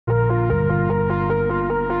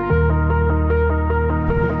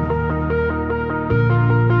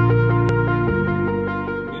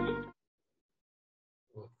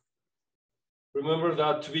remember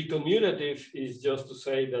that to be commutative is just to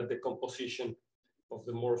say that the composition of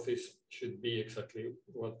the morphism should be exactly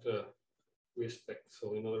what we expect.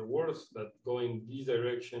 So in other words, that going this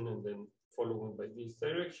direction and then following by this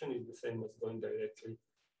direction is the same as going directly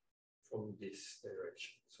from this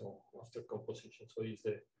direction. So after composition, so is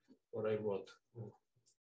the what I wrote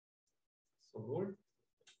somewhere.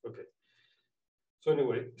 Okay. So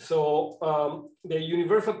anyway, so the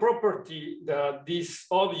universal property that this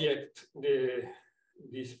object,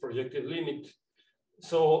 this projective limit.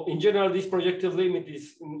 So in general, this projective limit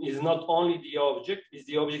is not only the object, it's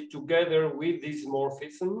the object together with these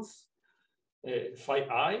morphisms, phi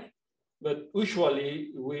I. But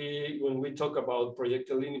usually, when we talk about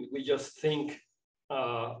projective limit, we just think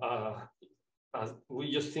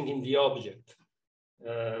in the object,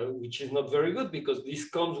 which is not very good because this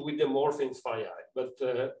comes with the morphisms phi I. But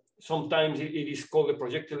sometimes it is called the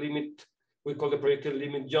projective limit. We call the projective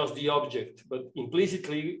limit just the object, but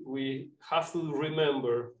implicitly we have to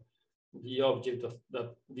remember the object of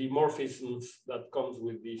that, the morphisms that comes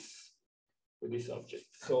with this object.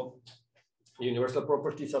 So the universal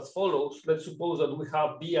property is as follows. Let's suppose that we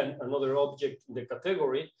have B and another object in the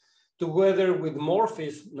category together with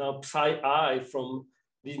morphism now psi I from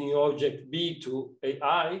this new object B to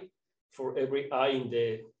AI for every I in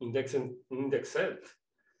the index set.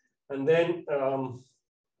 And then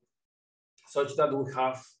such that we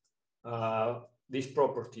have this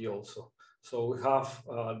property also. So we have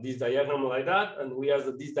this diagram like that, and we ask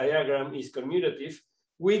that this diagram is commutative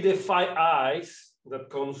with the phi i's that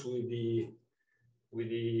comes with the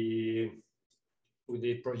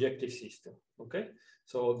projective system. Okay,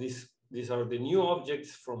 so these are the new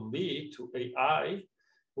objects from B to AI.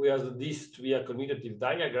 We ask this to be a commutative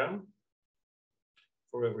diagram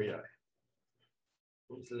for every I.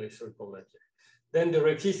 Let's circle that. Then there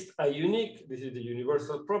exists a unique, this is the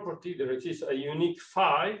universal property, there exists a unique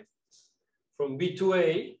phi from B to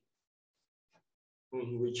A,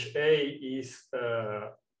 in which A is,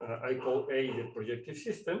 I call A the projective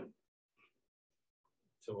system.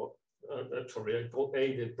 So, sorry, I call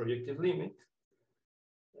A the projective limit.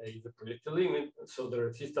 A is the projective limit. So there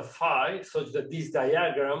exists a phi such that this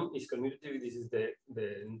diagram is commutative. This is the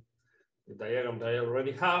diagram that I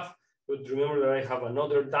already have. But remember that I have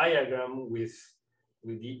another diagram with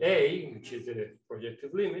the A, which is the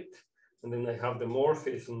projective limit. And then I have the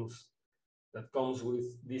morphisms that comes with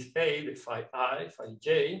this A, the phi I, phi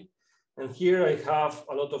j. And here I have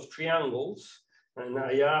a lot of triangles. And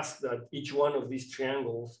I ask that each one of these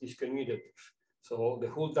triangles is commutative. So the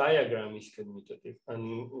whole diagram is commutative.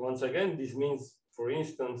 And once again, this means, for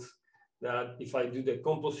instance, that if I do the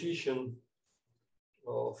composition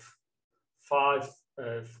of 5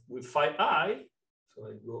 with phi I,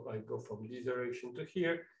 so I go from this direction to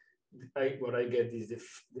here, what I get is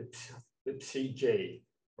the psi,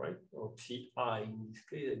 right? Or psi in this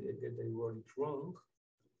case, I wrote it wrong.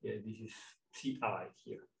 Yeah, this is psi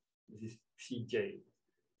here. This is pj.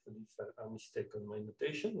 So this is a mistake on my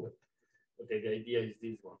notation, but okay, the idea is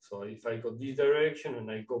this one. So if I go this direction and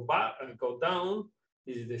I go back, I go down,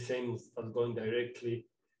 this is the same as going directly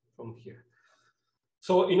from here.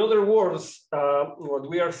 So in other words, what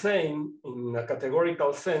we are saying in a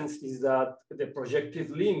categorical sense is that the projective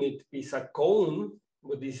limit is a cone,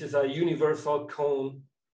 but this is a universal cone.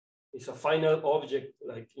 It's a final object,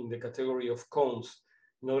 like in the category of cones.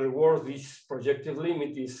 In other words, this projective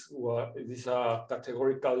limit is a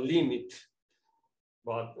categorical limit,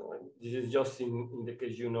 but this is just in the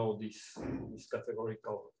case you know these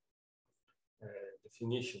categorical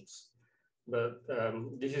definitions. But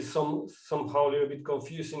this is somehow a little bit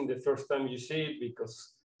confusing the first time you see it,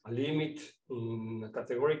 because a limit in a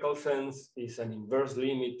categorical sense is an inverse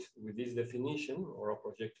limit with this definition, or a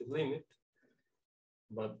projective limit.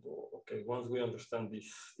 But okay, once we understand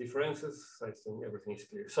these differences, I think everything is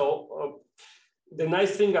clear. So the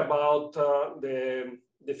nice thing about the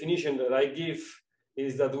definition that I give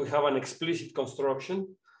is that we have an explicit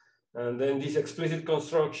construction. And then this explicit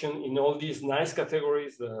construction in all these nice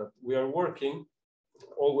categories that we are working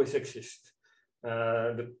always exist.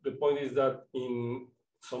 The point is that in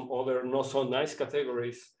some other not so nice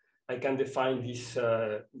categories, I can define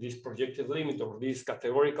this projective limit or this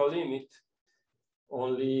categorical limit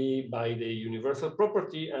only by the universal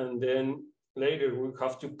property. And then later we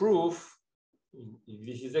have to prove, if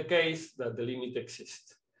this is the case, that the limit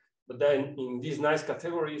exists. But then in these nice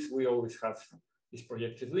categories, we always have these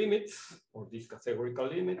projective limits or these categorical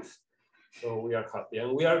limits. So we are happy.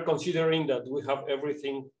 And we are considering that we have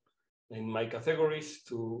everything in my categories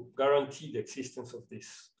to guarantee the existence of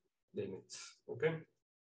these limits, okay?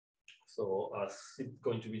 So as it's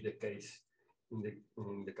going to be the case in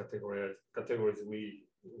the categories we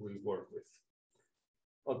will work with.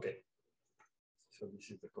 Okay, so this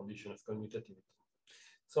is the condition of commutativity.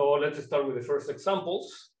 So let's start with the first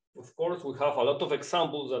examples. Of course, we have a lot of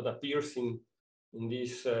examples that appears in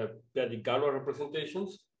these p-adic Galois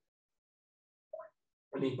representations.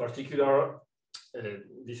 And in particular,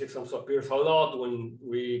 this example appears a lot when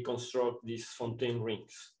we construct these Fontaine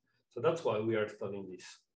rings. So that's why we are studying this.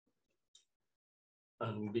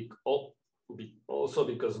 And also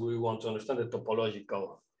because we want to understand the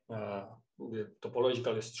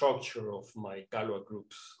topological structure of my Galois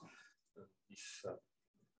groups, these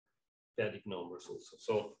p-adic numbers also.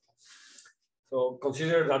 So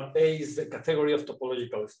consider that A is the category of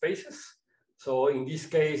topological spaces. So in this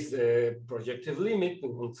case, the projective limit,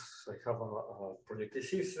 once I have a projective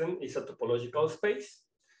system, is a topological space.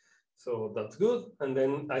 So that's good. And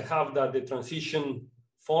then I have that the transition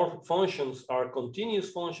functions are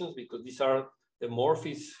continuous functions because these are the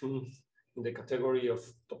morphisms in the category of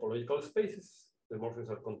topological spaces. The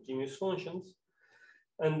morphisms are continuous functions.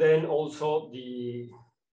 And then also the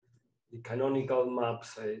canonical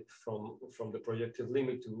maps from the projective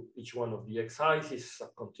limit to each one of the xi's is a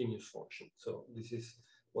continuous function. So this is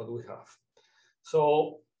what we have.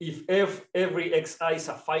 So if every xi is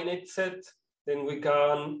a finite set, then we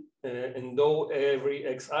can endow every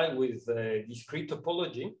xi with a discrete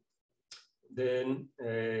topology. Then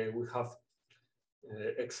we have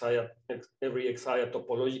every xi a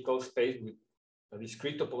topological space with a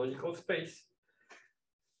discrete topological space.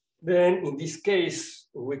 Then in this case,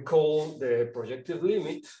 we call the projective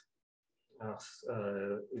limit as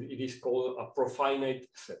it is called a profinite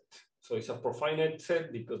set. So it's a profinite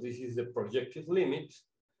set because this is the projective limit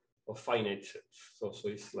of finite sets. So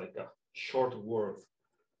it's like a short word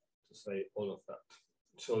to say all of that.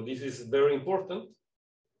 So this is very important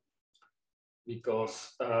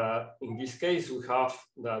because in this case, we have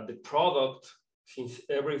that the product, since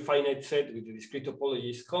every finite set with the discrete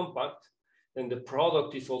topology is compact, then the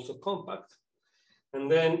product is also compact.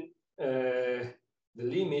 And then the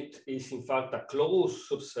limit is in fact a closed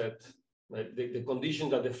subset. Right? The condition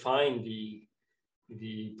that define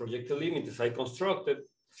the projective limit as I constructed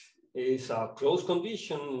is a closed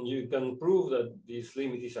condition. You can prove that this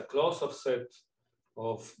limit is a closed subset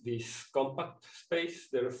of this compact space.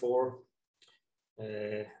 Therefore,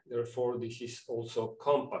 this is also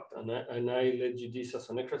compact. And I let you this as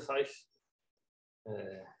an exercise.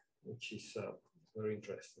 Which is very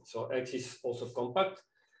interesting. So X is also compact.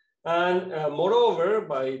 And moreover,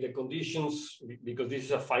 by the conditions, because this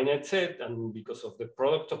is a finite set and because of the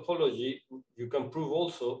product topology, you can prove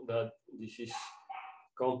also that this is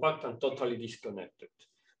compact and totally disconnected.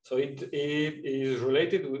 So it is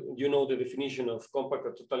related, you know, the definition of compact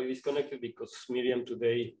and totally disconnected because Miriam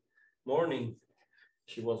today morning,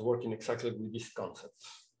 she was working exactly with this concept.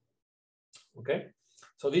 Okay.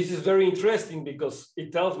 So this is very interesting because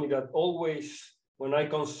it tells me that always when I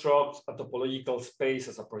construct a topological space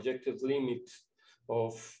as a projective limit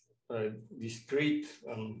of discrete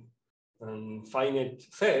and finite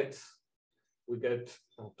sets, we get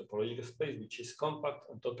a topological space which is compact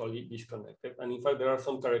and totally disconnected. And in fact, there are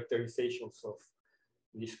some characterizations of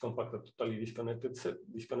this compact and totally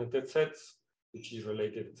disconnected sets, which is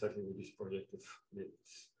related exactly with these projective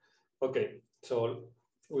limits. Okay, so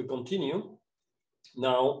we continue.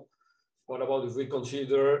 Now, what about if we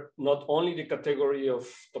consider not only the category of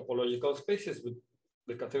topological spaces, but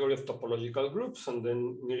the category of topological groups? And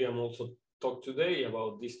then Miriam also talked today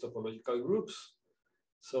about these topological groups.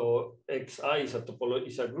 So Xi is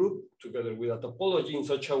a group together with a topology in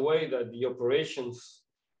such a way that the operations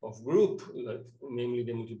of group, namely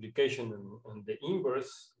the multiplication and the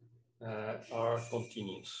inverse, are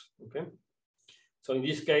continuous. Okay. So in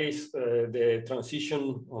this case, the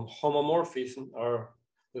transition on homomorphism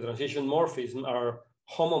the transition morphism are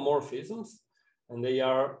homomorphisms, and they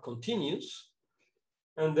are continuous.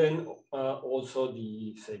 And then also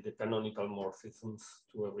the canonical morphisms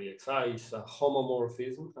to every Xi is a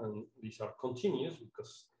homomorphism, and these are continuous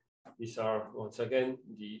because these are once again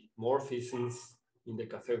the morphisms in the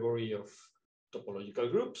category of topological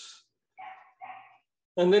groups.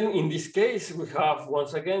 And then in this case, we have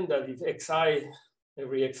once again that if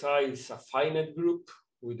every Xi is a finite group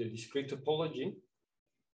with a discrete topology,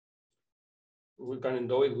 we can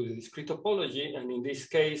endow it with a discrete topology. And in this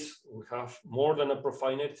case, we have more than a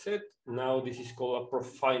profinite set. Now this is called a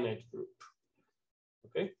profinite group.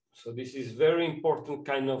 Okay, so this is very important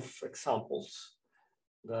kind of examples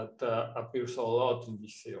that appears a lot in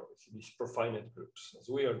these theories, these profinite groups, as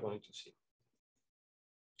we are going to see.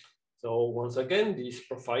 So once again, these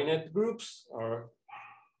profinite groups are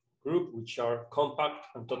groups which are compact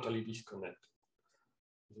and totally disconnected.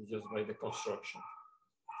 just by the construction.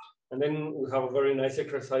 And then we have a very nice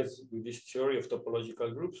exercise with this theory of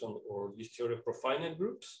topological groups or this theory of profinite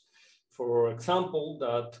groups. For example,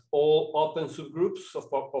 that all open subgroups of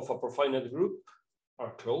a profinite group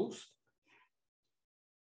are closed.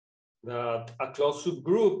 That a closed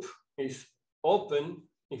subgroup is open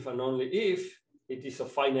if and only if it is a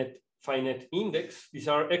finite index. These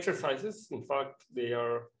are exercises. In fact, they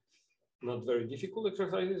are not very difficult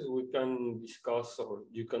exercises. We can discuss, or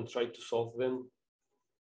you can try to solve them.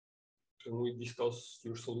 Can we discuss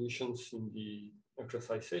your solutions in the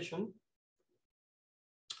exercise session?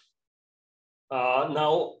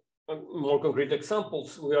 Now, more concrete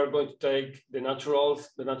examples. We are going to take the natural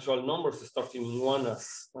numbers, starting in one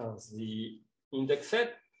as the index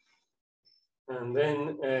set, and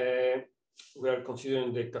then we are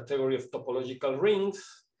considering the category of topological rings,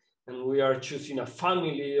 and we are choosing a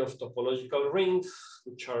family of topological rings,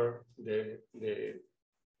 which are the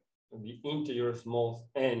integer small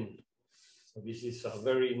n. So this is a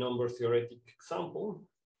very number theoretic example.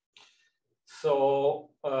 So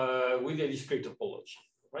with a discrete topology,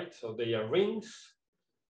 right? So they are rings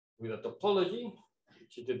with a topology,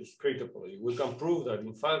 which is a discrete topology. We can prove that,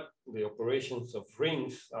 in fact, the operations of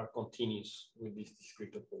rings are continuous with this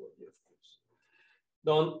discrete topology, of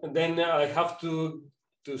course. Then I have to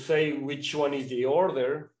say which one is the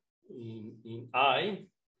order in I.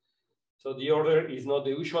 So the order is not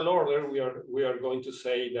the usual order. We are going to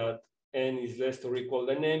say that n is less or equal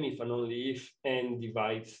than m if and only if n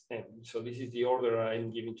divides m. So this is the order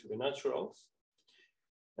I'm giving to the naturals.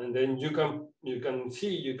 And then you can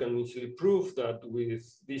easily prove that with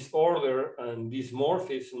this order and these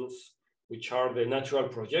morphisms, which are the natural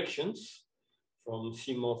projections from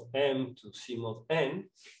C mod m to C mod n,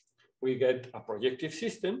 we get a projective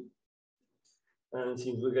system. And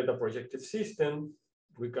since we get a projective system,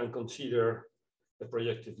 we can consider the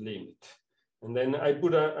projective limit. And then I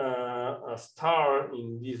put a star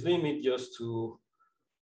in this limit just to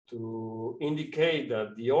indicate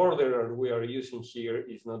that the order we are using here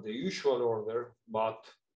is not the usual order, but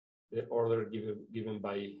the order given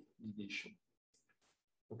by division.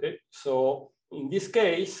 Okay, so in this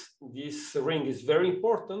case, this ring is very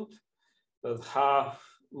important. That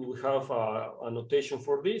we have a notation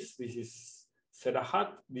for this. This is theta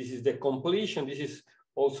hat. This is the completion. This is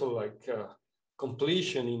also like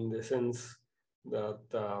completion in the sense that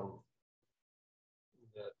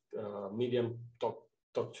Miriam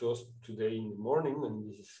talked to us today in the morning, and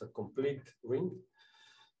this is a complete ring.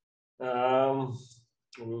 We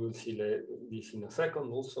will see this in a second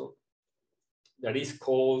also. That is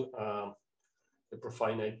called the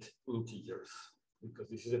profinite integers, because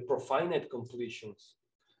this is a profinite completions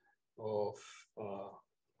of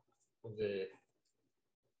the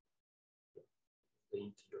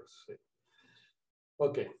integers.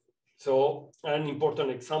 Okay. So an important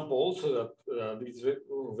example also that is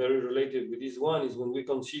very related with this one is when we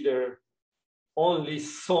consider only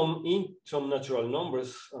some natural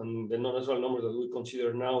numbers, and the non-natural number that we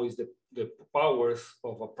consider now is the powers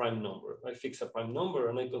of a prime number. I fix a prime number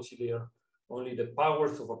and I consider only the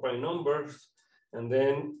powers of a prime numbers, and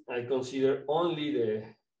then I consider only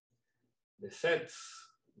the sets,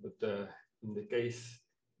 but in the case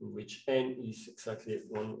in which n is exactly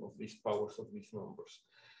one of these powers of these numbers.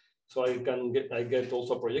 So I get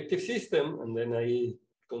also a projective system, and then I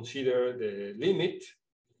consider the limit.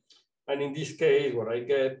 And in this case, what I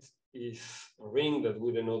get is a ring that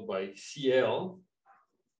we denote by CL.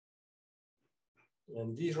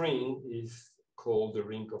 And this ring is called the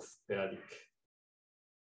ring of p-adic.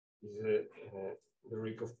 The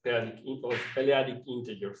ring of p-adic of p-adic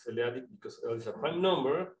integers. P-adic because L is a prime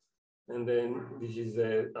number, and then this is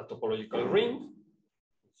a topological ring.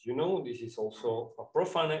 You know, this is also a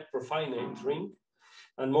profinite ring.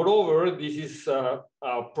 And moreover, this is a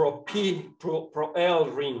pro-L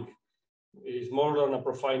ring. It is more than a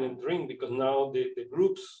profinite ring because now the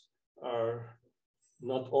groups are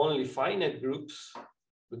not only finite groups,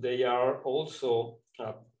 but they are also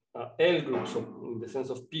L groups, so in the sense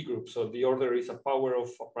of P groups. So the order is a power of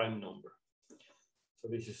a prime number. So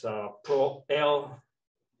this is a pro-L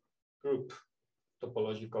group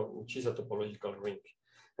topological, which is a topological ring.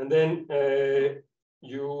 And then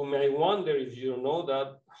you may wonder, if you don't know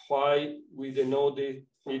that, why we denote it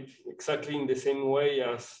exactly in the same way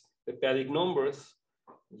as the p-adic numbers.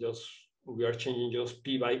 We are changing just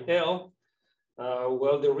P by L.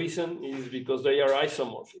 Well, the reason is because they are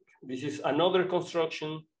isomorphic. This is another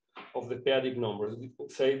construction of the p-adic numbers.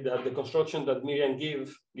 Say that the construction that Miriam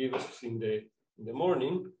gave us in the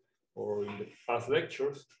morning or in the past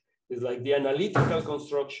lectures is like the analytical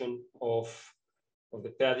construction of of the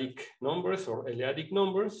p-adic numbers or L-adic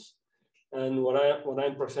numbers. And what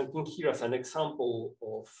I'm presenting here as an example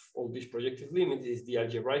of all these projective limits is the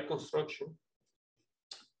algebraic construction.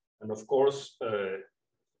 And of course, an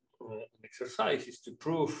exercise is to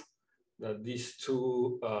prove that these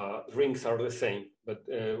two rings are the same. But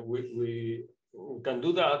we can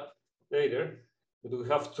do that later, but we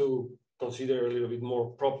have to consider a little bit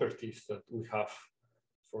more properties that we have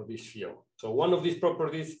for this field. So one of these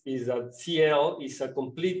properties is that CL is a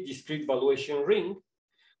complete discrete valuation ring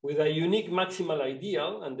with a unique maximal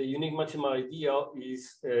ideal, and the unique maximal ideal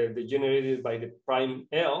is generated by the prime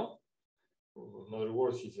L. In other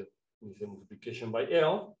words, it's a multiplication by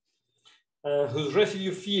L, whose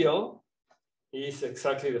residue field is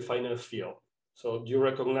exactly the final field. So you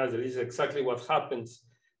recognize that this is exactly what happens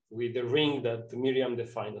with the ring that Miriam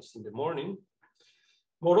defined us in the morning.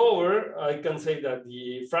 Moreover, I can say that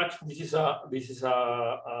the fraction, this is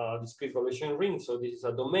a discrete valuation ring, so this is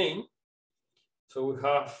a domain. So we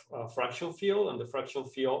have a fraction field, and the fraction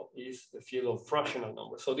field is the field of fractional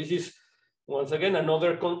numbers. So this is, once again,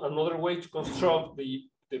 another way to construct the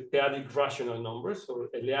p-adic rational numbers, or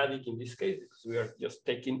L-adic in this case, because we are just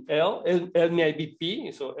taking L may be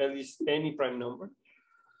P, so L is any prime number.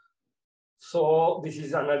 So this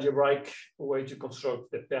is an algebraic way to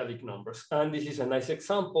construct the p-adic numbers. And this is a nice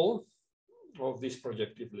example of these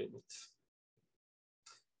projective limits.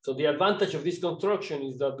 So the advantage of this construction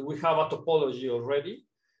is that we have a topology already,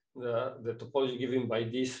 the topology given by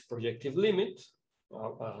this projective limit.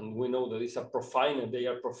 And we know that it's a profinite, they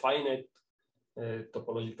are profinite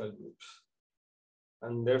topological groups.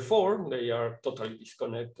 And therefore, they are totally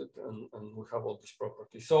disconnected, and we have all these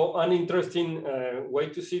properties. So an interesting way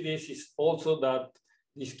to see this is also that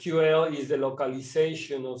this QL is the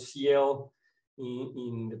localization of CL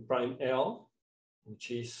in the prime L, which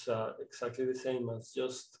is exactly the same as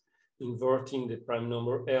just inverting the prime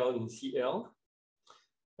number L in CL,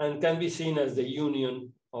 and can be seen as the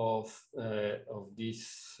union of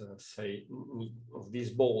these, of these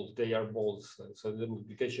balls. They are balls, so the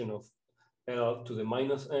multiplication of L to the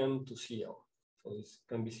minus M to CL. So this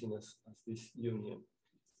can be seen as this union.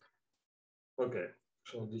 Okay,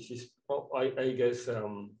 so this is, I guess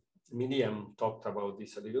Miriam talked about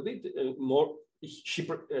this a little bit more.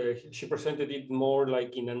 She presented it more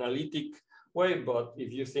like in analytic way, but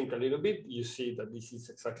if you think a little bit, you see that this is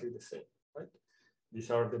exactly the same, right? These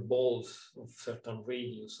are the balls of certain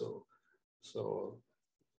radius. So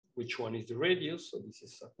which one is the radius? So this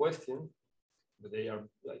is a question, but they are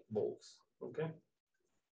like balls, okay?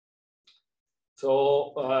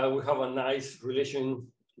 So we have a nice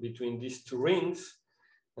relation between these two rings,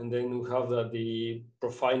 and then we have that the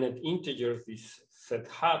profinite integers, this set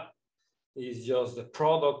hat, is just the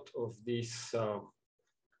product of these,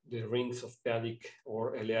 the rings of p-adic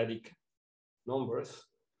or L-adic numbers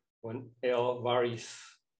when L varies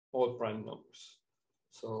all prime numbers.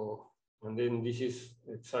 So, and then this is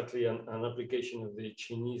exactly an application of the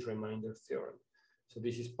Chinese remainder theorem. So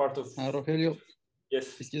this is part of... Rogelio,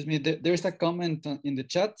 yes. Excuse me, there's a comment in the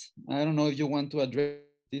chat. I don't know if you want to address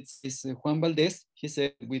it. It's Juan Valdez. He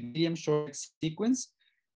said, with medium short sequence,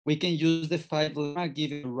 we can use the 5 lemma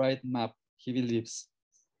given the right map, he believes.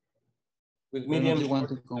 With medium short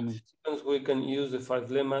sequence, we can use the 5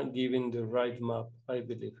 lemma given the right map, I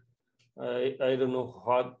believe. I don't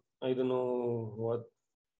know what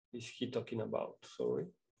is he talking about, sorry.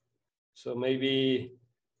 So maybe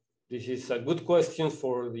this is a good question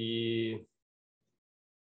for the,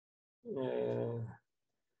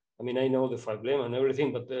 I mean, I know the 5 lemma and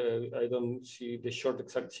everything, but I don't see the short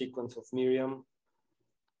exact sequence of Miriam.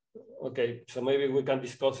 Okay, so maybe we can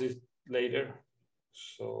discuss it later.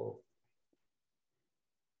 So,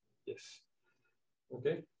 yes,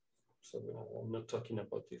 okay. So I'm not talking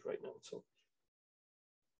about it right now. So,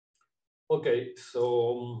 okay,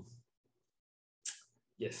 so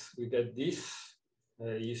yes, we get this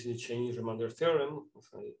using the Chinese remainder theorem. As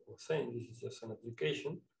I was saying, this is just an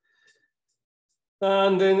application.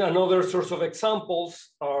 And then another source of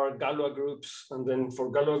examples are Galois groups. And then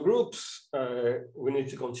for Galois groups, we need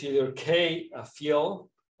to consider K a field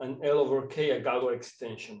and L over K a Galois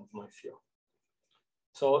extension of my field.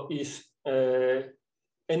 So is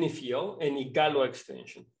any field, any Galois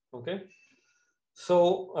extension, okay?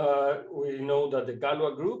 So we know that the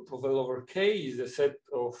Galois group of L over K is the set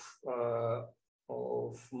of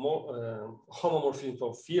homomorphisms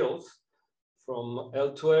of fields from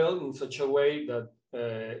L to L in such a way that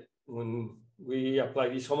when we apply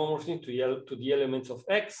this homomorphism to the elements of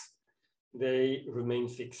X, they remain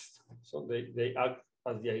fixed. So they act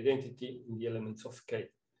as the identity in the elements of K.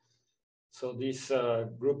 So this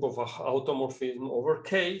group of automorphism over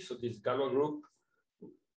K, so this Galois group,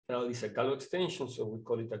 L is a Galois extension, so we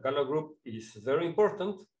call it a Galois group, is very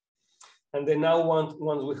important. And then now once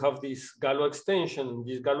we have this Galois extension,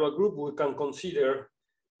 this Galois group, we can consider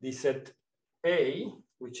the set A,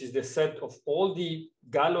 which is the set of all the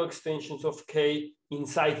Galois extensions of K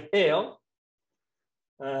inside L,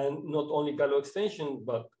 and not only Galois extension,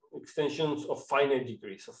 but extensions of finite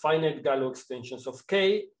degree, so finite Galois extensions of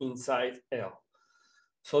K inside L.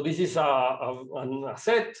 So this is a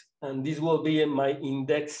set, and this will be my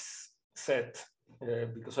index set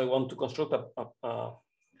because I want to construct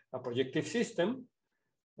a projective system,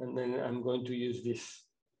 and then I'm going to use this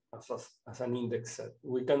as an index set.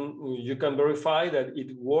 You can verify that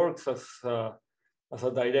it works as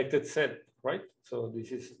a directed set, right? So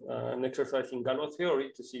this is an exercise in Galois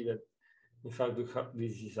theory to see that, in fact,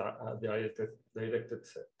 this is a directed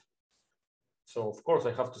set. So of course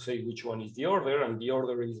I have to say which one is the order, and the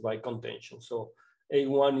order is by contention. So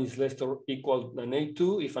A1 is less or equal than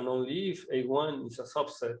A2 if and only if A1 is a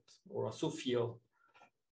subset or a subfield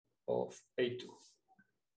of A2.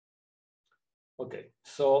 Okay,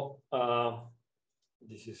 so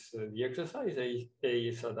this is the exercise. A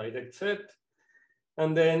is a direct set.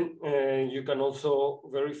 And then you can also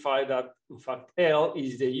verify that, in fact, L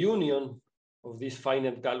is the union of this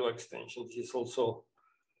finite Galois extension. This is also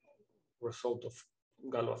a result of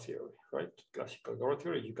Galois theory, right? Classical Galois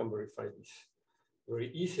theory, you can verify this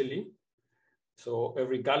very easily. So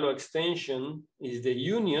every Galois extension is the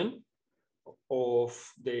union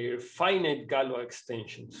of their finite Galois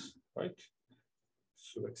extensions, right?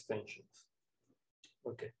 Sub-extensions.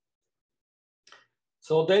 Okay.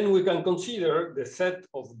 So then we can consider the set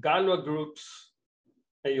of Galois groups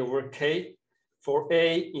A over K for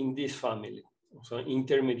A in this family. So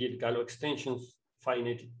intermediate Galois extensions,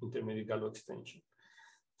 finite intermediate Galois extension.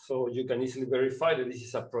 So you can easily verify that this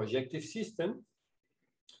is a projective system.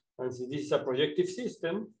 And since this is a projective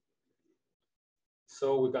system,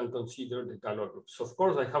 so we can consider the Galois groups. So of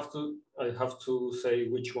course, I have to say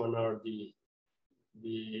which one are the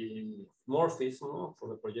morphism for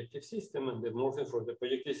the projective system, and the morphism for the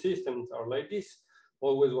projective systems are like this.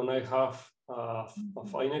 Always when I have a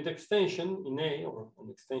finite extension in A, or an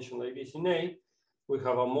extension like this in A, we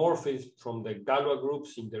have a morphism from the Galois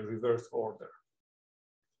groups in the reverse order,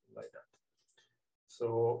 like that.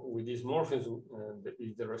 So with this morphism,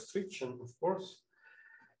 is the restriction, of course.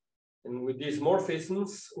 And with these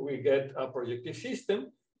morphisms, we get a projective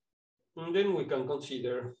system, and then we can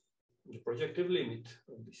consider the projective limit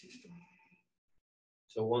of the system.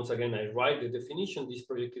 So once again, I write the definition. This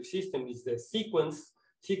projective system is the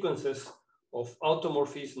sequences of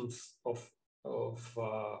automorphisms of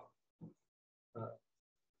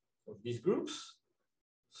these groups,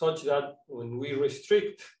 such that when we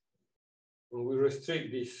restrict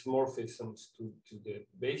these morphisms to the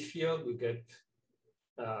base field, we get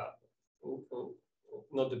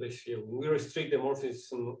not the base field. When we restrict the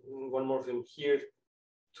morphism, one morphism here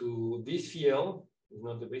to this field,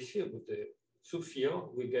 not the base field, but the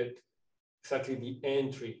subfield, we get exactly the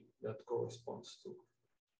entry that corresponds to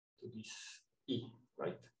this E,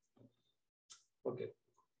 right? Okay.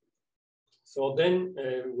 So then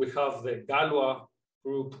we have the Galois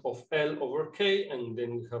group of L over K, and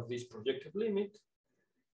then we have this projective limit.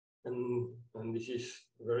 And this is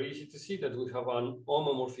very easy to see that we have an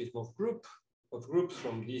homomorphism of groups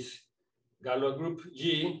from this Galois group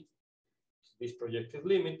G. This projective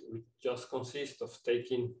limit, which just consists of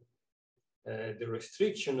taking the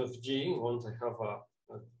restriction of G. Once I have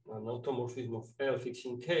an automorphism of L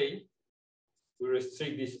fixing K, we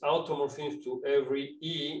restrict this automorphism to every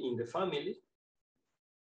E in the family.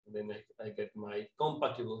 And then I get my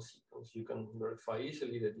compatible sequence. You can verify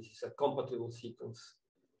easily that this is a compatible sequence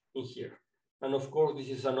in here. And of course, this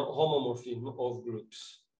is an homomorphism of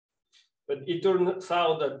groups. But it turns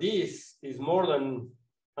out that this is more than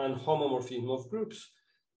an homomorphism of groups.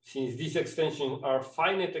 Since these extensions are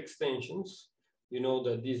finite extensions, you know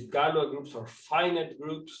that these Galois groups are finite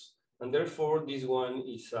groups, and therefore this one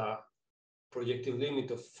is a projective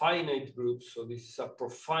limit of finite groups. So this is a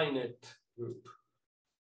profinite group.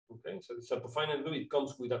 Okay, so it's a profinite group. It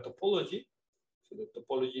comes with a topology. So the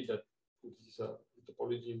topology this is a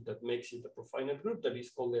topology that makes it a profinite group, that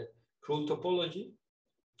is called the Krull topology.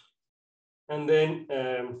 And then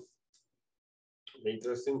the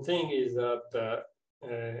interesting thing is that,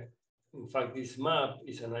 in fact, this map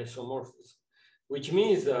is an isomorphism, which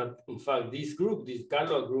means that, in fact, this group, this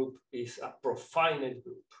Galois group, is a profinite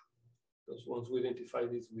group. Because once we identify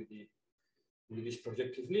this with this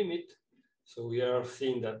projective limit, so we are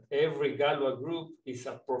seeing that every Galois group is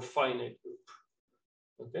a profinite group.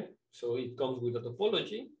 Okay, so it comes with a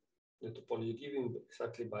topology, the topology given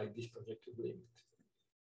exactly by this projective limit.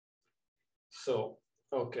 So,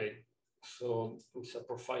 okay, so it's a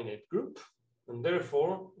profinite group, and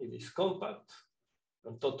therefore it is compact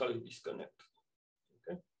and totally disconnected.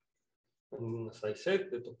 Okay, and as I said,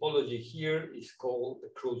 the topology here is called the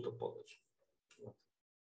Krull topology.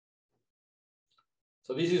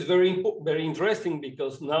 So this is very interesting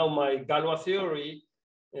because now my Galois theory,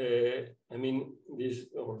 I mean, these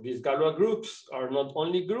Galois groups are not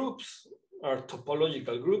only groups, are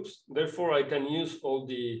topological groups. Therefore, I can use all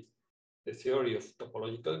the theory of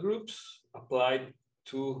topological groups applied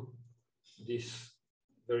to these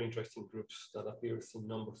very interesting groups that appears in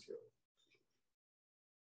number theory.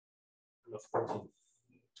 And of course,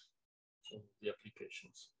 in the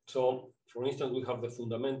applications. So, for instance, we have the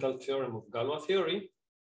fundamental theorem of Galois theory.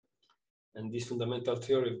 And this fundamental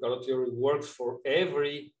theory of Galois theory works for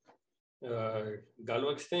every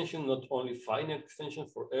Galois extension, not only finite extension,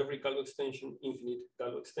 for every Galois extension, infinite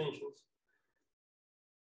Galois extensions.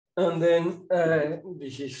 And then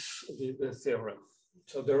this is the theorem.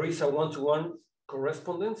 So there is a one-to-one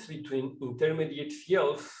correspondence between intermediate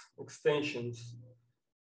fields, extensions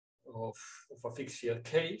of a fixed field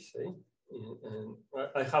K, say. And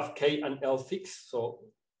I have K and L fixed, so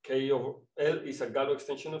K over L is a Galois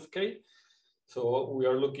extension of K. So we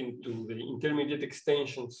are looking to the intermediate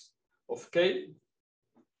extensions of K,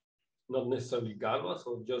 not necessarily Galois,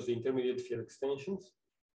 so just the intermediate field extensions.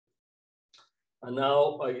 And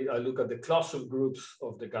now I look at the class of groups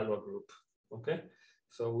of the Galois group, okay?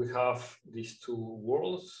 So we have these two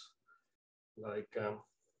worlds, like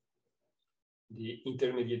the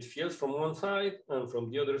intermediate fields from one side, and from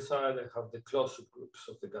the other side, I have the closed groups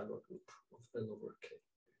of the Galois group of L over K.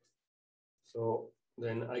 So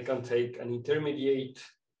then I can take an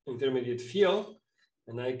intermediate field,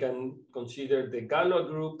 and I can consider the Galois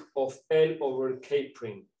group of L over K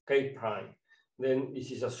prime. Then this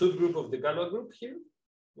is a subgroup of the Galois group here.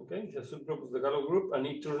 Okay, it's a subgroup of the Galois group, and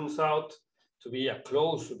it turns out to be a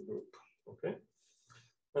closed subgroup. Okay,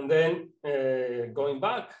 and then going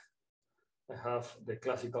back, I have the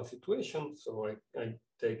classical situation. So I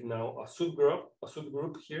take now a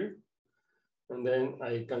subgroup here, and then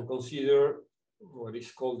I can consider what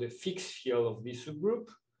is called the fixed field of this subgroup,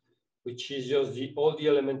 which is just all the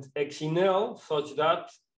elements X in L, such that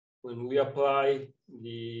when we apply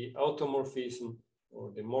the automorphism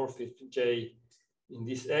or the morphism J in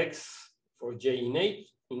this X for J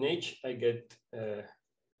in H, I get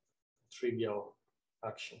trivial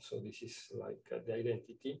action. So this is like the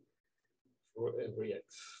identity for every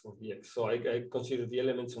X, for the X. So I consider the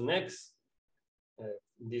elements on X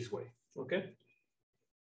this way, okay?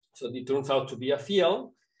 So it turns out to be a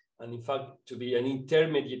field, and in fact to be an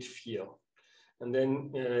intermediate field. And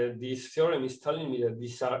then this theorem is telling me that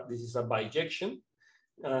this is a bijection,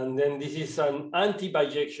 and then this is an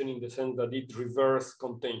anti-bijection in the sense that it reverses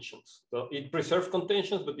contentions. So it preserves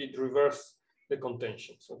contentions, but it reverses the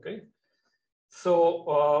contentions, okay? So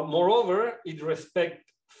moreover, it respects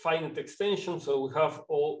finite extensions, so we have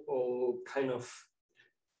all kind of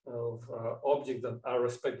objects that are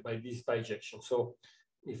respected by this bijection. So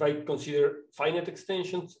if I consider finite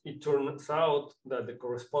extensions, it turns out that the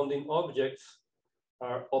corresponding objects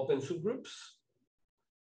are open subgroups.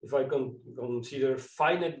 If I consider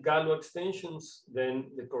finite Galois extensions,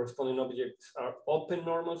 then the corresponding objects are open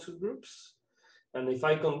normal subgroups. And if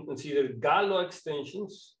I consider Galois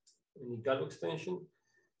extensions, any Galois extension,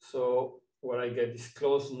 so what I get is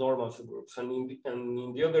closed normal subgroups. And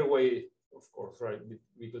in the other way, of course, right,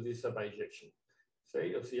 because this is a bijection.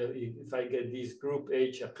 Say, if I get this group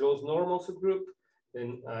H a closed normal subgroup,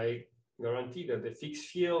 then I guarantee that the fixed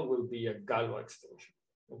field will be a Galois extension.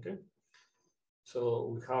 Okay,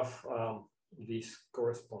 so we have this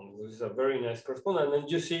correspondence. This is a very nice correspondence, and then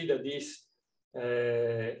you see that this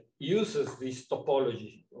uses this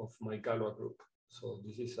topology of my Galois group. So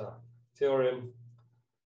this is a theorem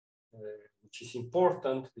which is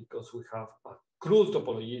important because we have a Krull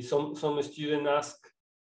topology. Some student asked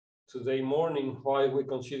today morning why we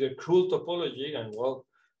consider Krull topology, and well,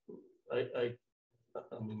 I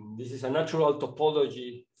mean, this is a natural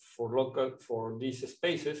topology for these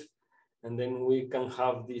spaces, and then we can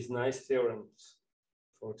have these nice theorems.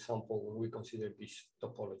 For example, when we consider this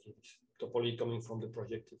topology coming from the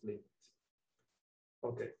projective limit.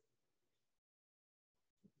 Okay,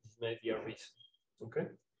 this may be a reason. Okay.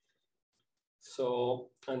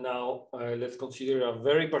 So, and now let's consider a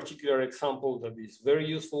very particular example that is very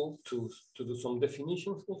useful to do some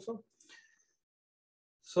definitions also.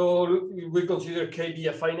 So we consider K be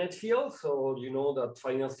a finite field. So you know that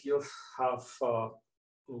finite fields have,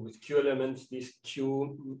 with Q elements, this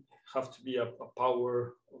Q have to be a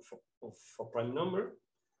power of a prime number.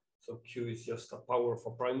 So Q is just a power of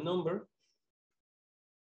a prime number.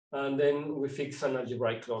 And then we fix an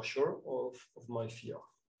algebraic closure of my field.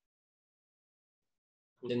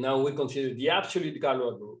 And now we consider the absolute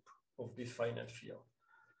Galois group of this finite field.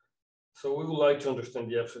 So we would like to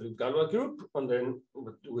understand the absolute Galois group, and then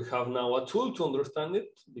we have now a tool to understand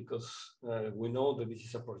it because we know that this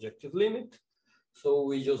is a projective limit. So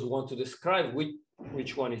we just want to describe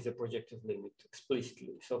which one is the projective limit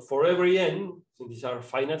explicitly. So for every n, so these are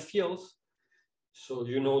finite fields, so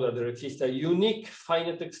you know that there exists a unique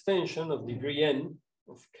finite extension of degree n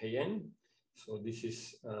of Kn. So this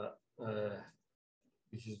is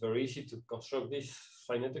very easy to construct this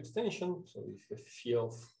finite extension. So it's a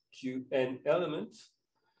field of Qn elements,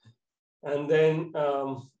 and then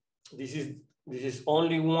this is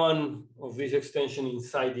only one of this extension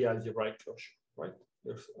inside the algebraic closure, right?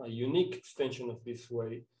 There's a unique extension of this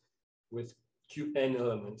way with Qn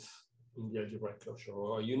elements in the algebraic closure,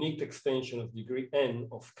 or a unique extension of degree n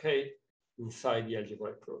of K inside the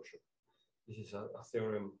algebraic closure. This is a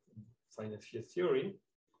theorem, finite field theory.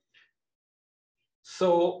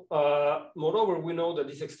 So, moreover, we know that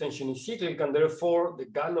this extension is cyclic, and therefore the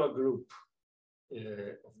Galois group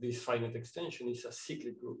of this finite extension is a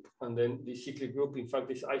cyclic group. And then the cyclic group, in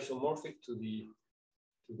fact, is isomorphic to the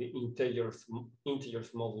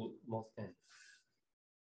integers model mod n.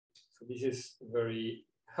 So this is very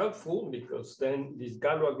helpful because then this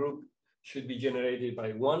Galois group should be generated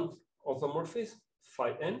by one orthomorphism,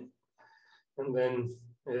 phi n, and then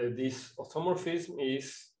this orthomorphism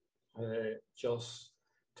is just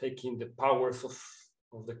taking the powers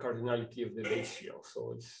of the cardinality of the base field.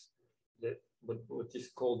 So it's what is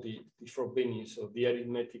called the Frobenius, or the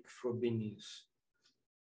arithmetic Frobenius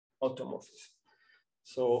automorphism.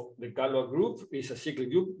 So the Galois group is a cyclic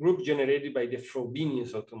group generated by the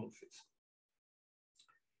Frobenius automorphism.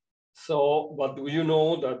 So, but you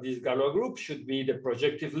know that this Galois group should be the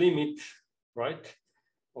projective limit, right,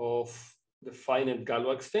 of the finite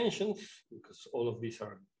Galois extensions, because all of these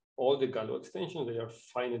are all the Galois extensions, they are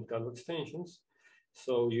finite Galois extensions.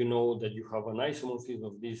 So you know that you have an isomorphism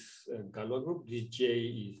of this Galois group. This J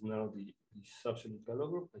is now the absolute Galois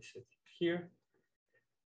group. I set it here.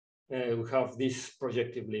 We have this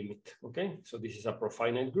projective limit, okay? So this is a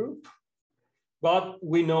profinite group. But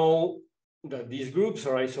we know that these groups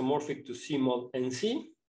are isomorphic to C mod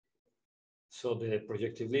NC. So the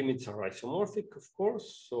projective limits are isomorphic, of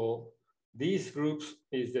course. So these groups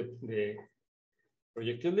is the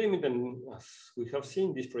projective limit, and as we have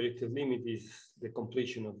seen, this projective limit is the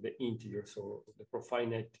completion of the integers, or the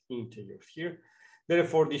profinite integers here.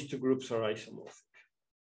 Therefore, these two groups are isomorphic.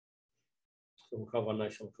 So we have an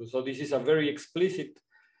isomorphism. So this is a very explicit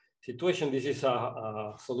situation. This is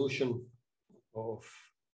a solution of,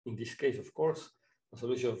 in this case, of course, a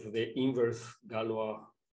solution of the inverse Galois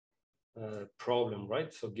problem,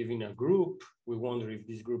 right? So given a group, we wonder if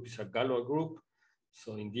this group is a Galois group.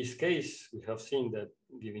 So in this case, we have seen that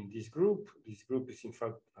given this group is in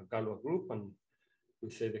fact a Galois group, and we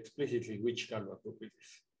said explicitly which Galois group it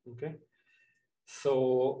is, okay?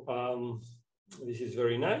 So this is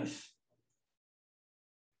very nice.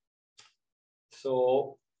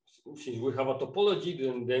 So since we have a topology,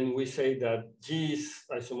 then we say that G is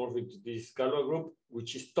isomorphic to this Galois group,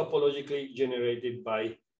 which is topologically generated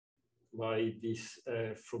by this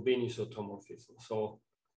Frobenius automorphism. So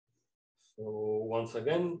once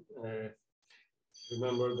again,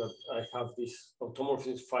 remember that I have this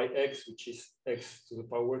automorphism phi x, which is x to the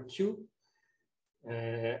power q.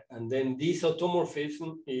 And then this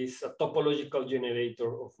automorphism is a topological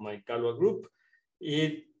generator of my Galois group.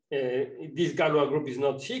 This Galois group is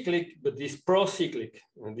not cyclic, but is pro-cyclic.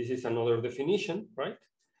 And this is another definition, right?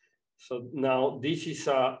 So now this is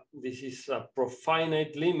a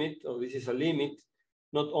profinite limit, or this is a limit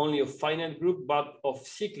not only of finite group, but of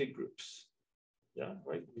cyclic groups. Yeah,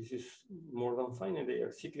 right? This is more than finite, they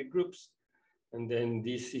are cyclic groups. And then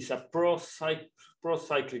this is a pro-cyclic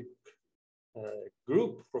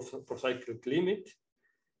group, pro-cyclic limit.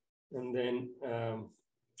 And then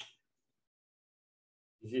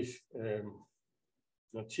this is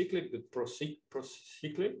not cyclic, but pro-cyclic.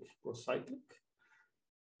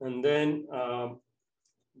 And then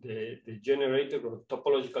the generator, or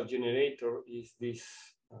topological generator, is this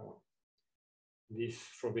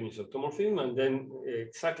Frobenius automorphism. And then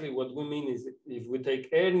exactly what we mean is if we take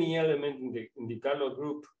any element in the Galois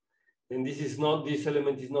group, then this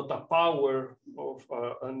element is not a power of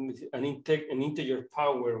an integer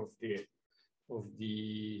power of the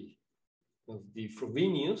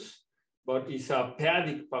Frobenius, but it's a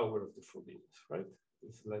p-adic power of the Frobenius, right?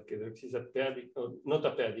 It's like there is a p-adic, not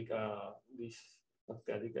a p-adic, not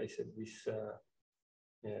p-adic, I said this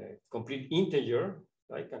complete integer,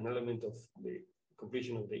 like an element of the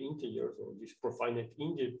completion of the integers or this profinite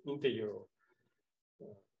integer,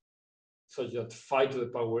 such that phi to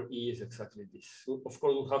the power e is exactly this. So of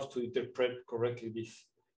course, we have to interpret correctly this.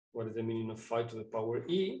 What is the meaning of phi to the power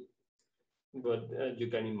e? But you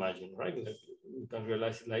can imagine, right? Like you can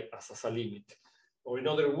realize it like as a limit. Or in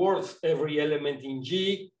other words, every element in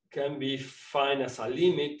G can be defined as a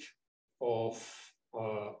limit of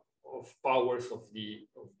powers of the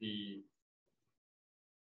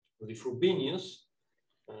Frobenius.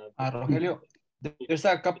 Rogelio, there's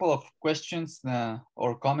a couple of questions or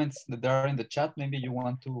comments that are in the chat. Maybe you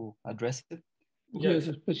want to address it. Yes,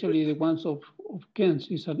 especially the ones of Keynes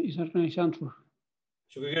is a nice answer.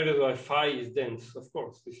 So we get why phi is dense. Of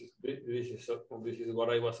course, this is what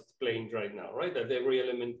I was explaining right now, right? That every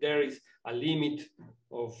element there is a limit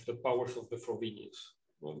of the powers of the Frobenius.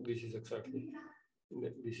 Well, this is exactly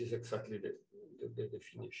the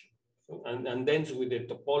definition. So, and dense with the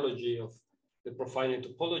topology of the profinite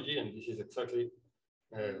topology, and this is exactly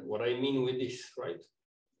what I mean with this, right?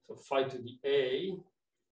 So phi to the a,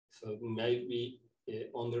 so it might be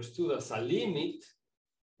understood as a limit,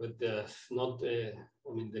 but not,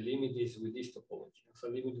 I mean, the limit is with this topology. It's a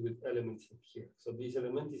limit with elements in here. So this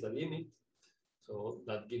element is a limit. So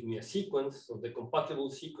that gives me a sequence. So the compatible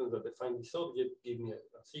sequence that defines this object gives me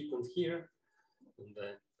a sequence here. And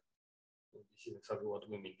then this is exactly what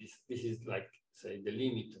we mean. This is like, say, the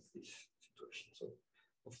limit of this situation. So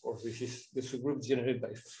of course, this is the subgroup generated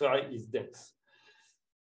by phi is dense.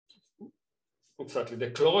 Exactly. The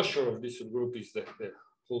closure of this subgroup is the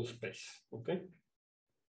whole space. Okay.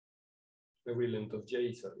 Every length of J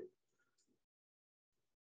is a limit.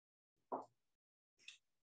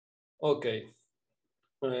 Okay.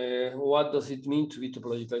 What does it mean to be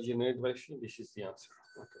topologically generated by phi? This is the answer.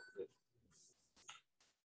 Okay.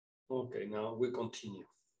 Okay, now we continue.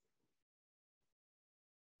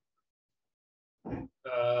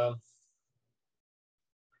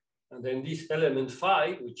 And then this element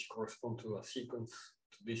phi, which corresponds to a sequence,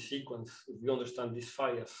 to this sequence, if we understand this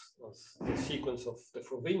phi as the sequence of the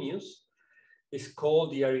Frobenius, is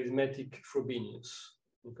called the arithmetic Frobenius.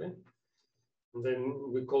 Okay. And then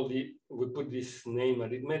we put this name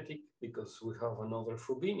arithmetic because we have another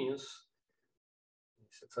Frobenius.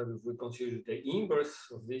 So if we consider the inverse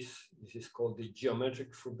of this is called the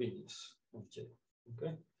geometric Frobenius of J.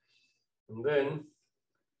 Okay. And then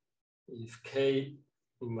if K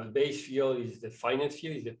in my base field is the finite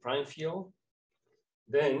field, is the prime field,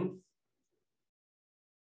 then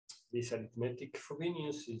this arithmetic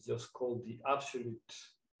Frobenius is just called the absolute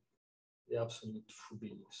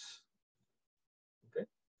Frobenius. Okay.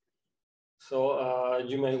 So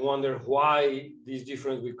you may wonder why this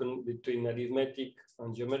difference between arithmetic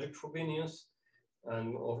and geometric Frobenius.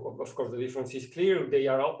 And of course, the difference is clear. They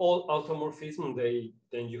are all automorphism.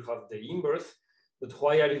 Then you have the inverse. But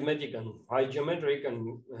why arithmetic and why geometric?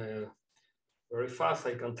 And very fast,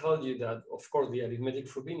 I can tell you that, of course, the arithmetic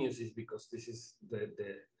Frobenius is because this is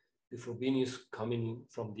the Frobenius coming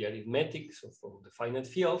from the arithmetic, so from the finite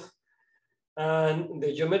fields. And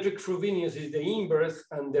the geometric Frobenius is the inverse.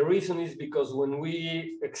 And the reason is because when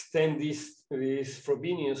we extend this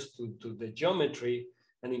Frobenius to the geometry,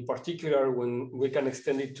 and in particular, when we can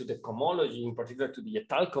extend it to the cohomology, in particular to the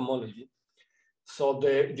étale cohomology. So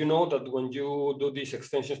you know that when you do these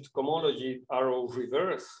extensions to cohomology, arrow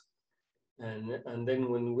reverse. And then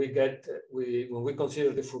when we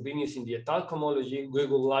consider the Frobenius in the étale cohomology, we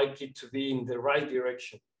would like it to be in the right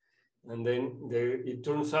direction. And then it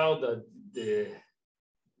turns out that the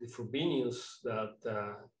Frobenius that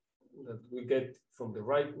we get from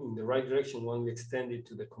in the right direction when we extend it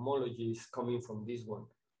to the cohomology is coming from this one.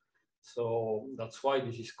 So that's why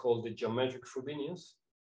this is called the geometric Frobenius,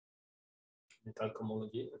 étale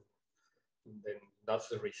cohomology. And then that's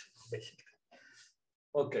the reason, basically.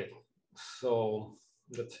 Okay, so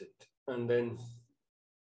that's it. And then,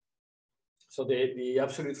 so the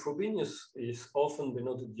absolute Frobenius is often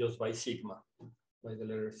denoted just by sigma, by the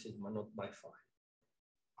letter sigma, not by phi.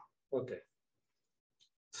 Okay.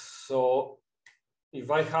 So if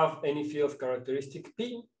I have any field of characteristic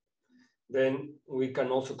P, then we can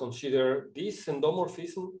also consider this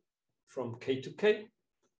endomorphism from K to K,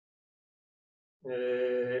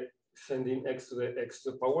 sending x to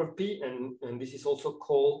the power P, and this is also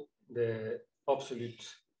called the absolute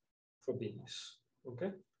Frobenius.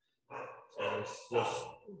 Okay. So it's just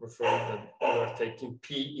referring that we are taking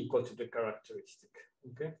P equal to the characteristic.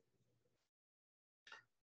 Okay.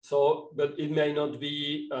 So, but it may not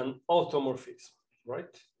be an automorphism,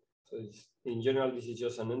 right? So in general, this is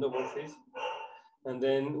just an endomorphism. And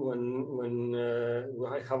then when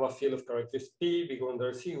I have a field of characteristic P bigger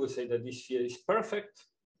than C, we say that this field is perfect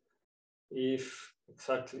if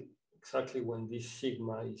exactly when this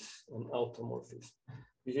sigma is an automorphism.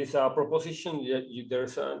 This is a proposition that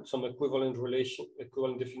there's some equivalent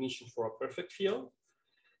definition for a perfect field.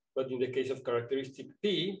 But in the case of characteristic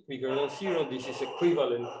P bigger than 0, this is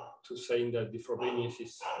equivalent to saying that the Frobenius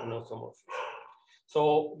is an automorphism.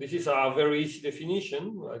 So this is a very easy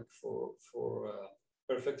definition, like for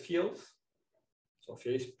perfect fields. So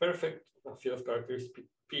field is perfect, a field of characteristic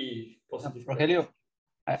P positive. Rogelio,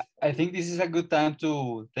 I think this is a good time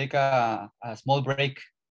to take a small break.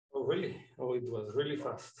 Oh, really? Oh, it was really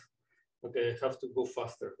fast. Okay, I have to go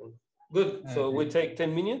faster. Good. So we take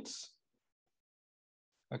 10 minutes.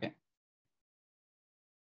 Okay.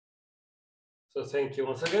 So thank you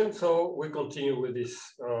once again. So we continue with this.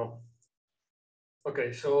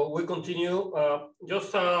 Okay, so we continue.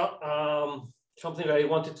 Just something that I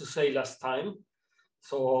wanted to say last time.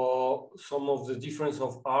 So some of the difference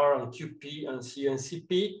of R and QP and C and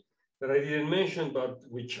CP that I didn't mention, but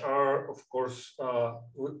which are, of course,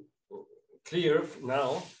 clear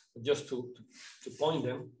now, just to point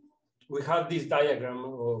them. We have this diagram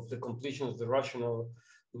of the completion of the rational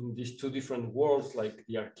in these two different worlds, like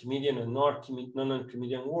the Archimedean and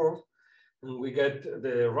non-Archimedean world. And we get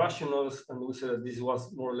the rationals, and we said that this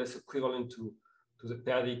was more or less equivalent to the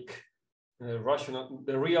p-adic rational,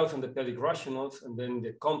 the reals and the p-adic rationals, and then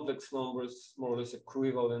the complex numbers more or less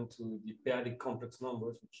equivalent to the p-adic complex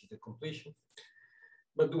numbers, which is the completion.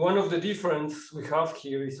 But one of the difference we have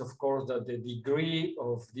here is, of course, that the degree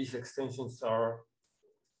of these extensions are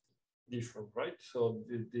different, right? So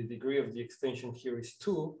the degree of the extension here is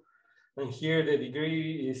 2, and here the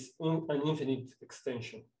degree is an infinite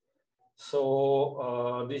extension.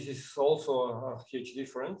 So this is also a huge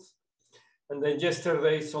difference. And then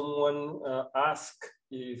yesterday, someone asked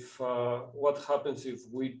if what happens if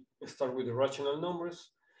we start with the rational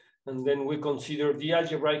numbers, and then we consider the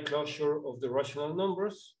algebraic closure of the rational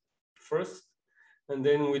numbers first, and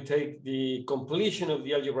then we take the completion of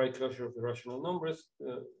the algebraic closure of the rational numbers,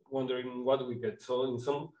 wondering what we get. So in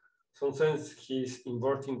some sense, he's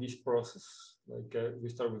inverting this process. Like we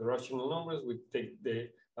start with the rational numbers, we take the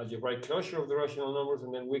algebraic closure of the rational numbers,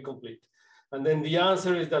 and then we complete. And then the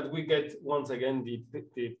answer is that we get, once again,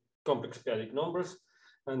 the complex p-adic numbers.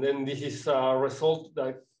 And then this is a result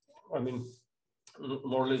that, I mean,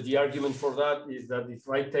 more or less the argument for that is that if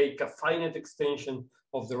I take a finite extension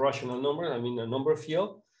of the rational number, I mean a number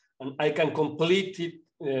field, and I can complete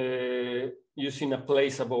it using a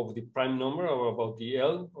place above the prime number or above the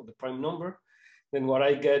L of the prime number, then what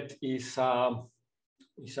I get is a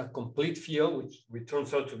complete field, which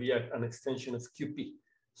turns out to be an extension of QP.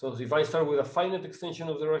 So if I start with a finite extension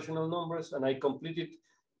of the rational numbers and I complete it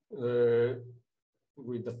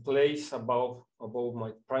with the place above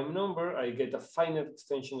my prime number, I get a finite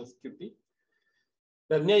extension of QP.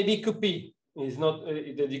 That maybe QP is not,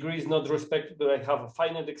 the degree is not respected, but I have a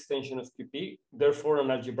finite extension of QP, therefore an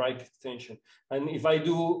algebraic extension. And if I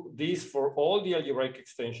do this for all the algebraic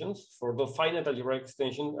extensions, for the finite algebraic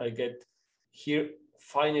extension, I get here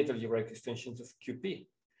finite algebraic extensions of QP.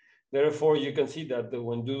 Therefore, you can see that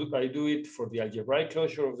when I do it for the algebraic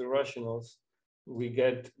closure of the rationals, we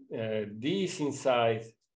get this inside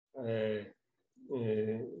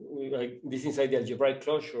this inside the algebraic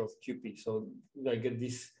closure of QP. So I get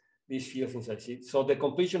these fields inside it. So the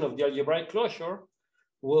completion of the algebraic closure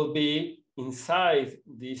will be inside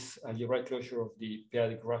this algebraic closure of the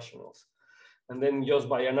p-adic rationals. And then just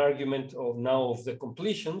by an argument of the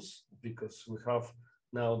completions, because we have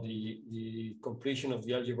now the completion of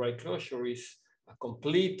the algebraic closure is a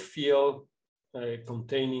complete field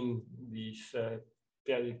containing these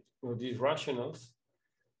p-adic, these rationals.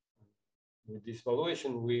 With this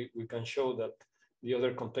valuation, we can show that the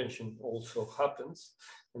other contention also happens.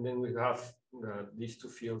 And then we have these two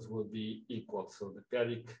fields will be equal. So the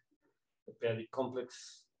p-adic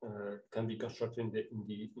complex can be constructed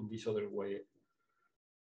in this other way.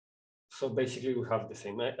 So basically we have the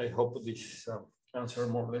same. I hope this answer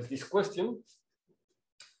more or less this question,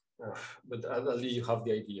 but at least you have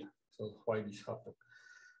the idea. So why this happened.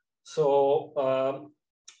 So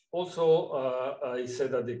also I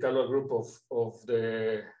said that the Galois group of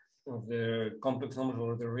the complex numbers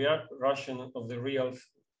or the rational of the reals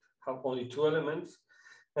have only 2 elements,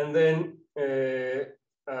 and then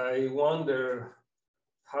I wonder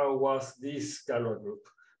how was this Galois group.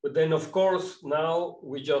 But then, of course, now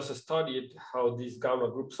we just studied how these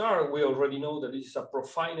Galois groups are. We already know that this is a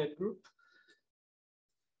profinite group.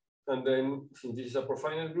 And then, since this is a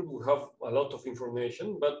profinite group, we have a lot of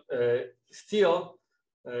information. But still,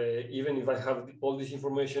 even if I have all this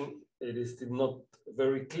information, it is still not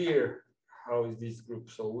very clear how is this group.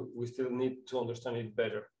 So we still need to understand it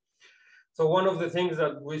better. So one of the things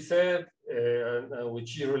that we said,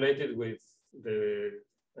 which is related with the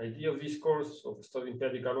idea of this course of studying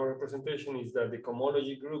p-adic Galois representation, is that the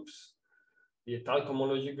cohomology groups, the étale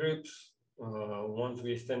cohomology groups, once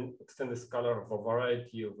we extend the scalar of a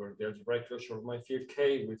variety over the algebraic closure of my field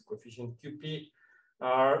K with coefficient QP,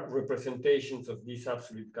 are representations of this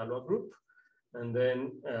absolute Galois group. And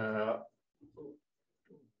then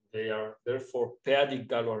they are therefore p-adic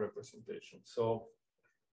Galois representations. So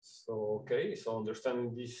okay, so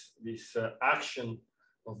understanding this action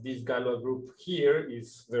of this Galois group here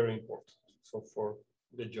is very important. So for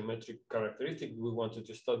the geometric characteristic we wanted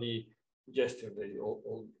to study yesterday,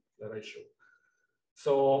 all that I showed.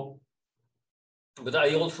 So, but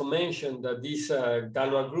I also mentioned that these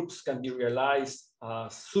Galois groups can be realized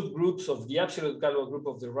as subgroups of the absolute Galois group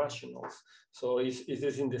of the rationals. So it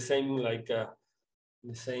is in the same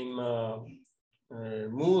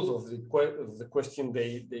mood of the question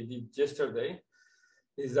they did yesterday,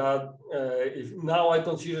 is that if now I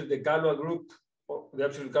consider the Galois group, the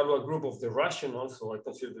absolute Galois group of the rationals, so I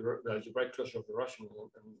consider the algebraic closure of the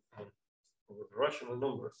rational and over the rational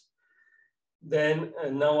numbers, then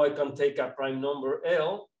now I can take a prime number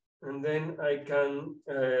L, and then I can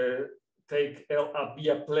take L be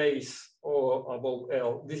a place or above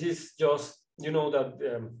L. This is just, you know that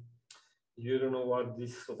you don't know what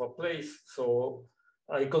this is of a place. So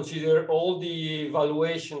I consider all the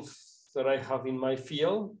valuations that I have in my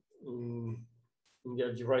field in the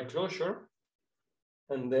algebraic closure.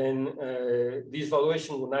 And then this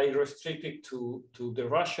valuation, when I restrict it to the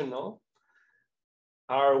rational,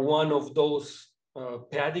 are one of those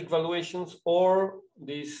p-adic valuations or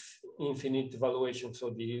this infinite valuation, so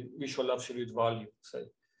the visual absolute value, say.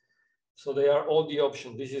 So they are all the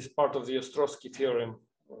options. This is part of the Ostrowski theorem,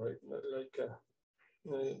 right? Like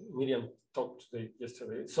Miriam talked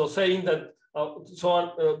yesterday. So saying that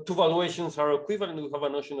two valuations are equivalent, we have a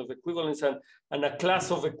notion of equivalence, and a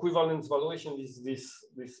class of equivalence valuation is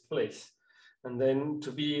this place. And then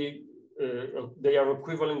to be they are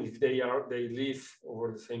equivalent if they live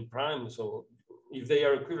over the same prime. So if they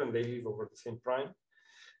are equivalent, they live over the same prime.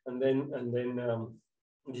 And then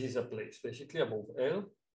this is a place basically above L.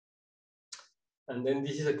 And then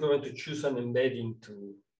this is equivalent to choose an embedding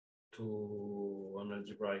to an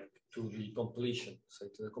algebraic, to the completion, say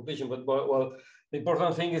to the completion. But well, the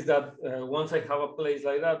important thing is that once I have a place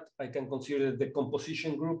like that, I can consider the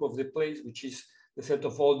composition group of the place, which is the set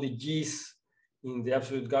of all the G's in the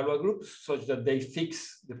absolute Galois group, such that they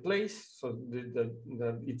fix the place, so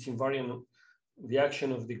that it's invariant. The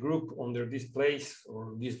action of the group under this place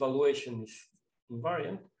or this valuation is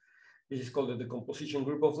invariant. This is called the decomposition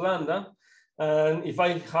group of lambda. And if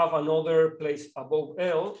I have another place above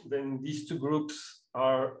L, then these two groups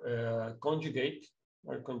are conjugated.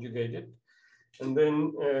 And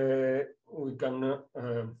then we can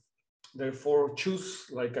therefore choose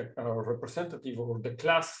like a representative or the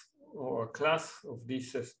class or a class of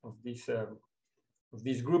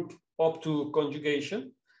this group up to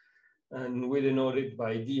conjugation, and we denote it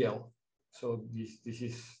by DL. So this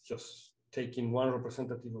is just taking one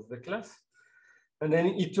representative of the class. And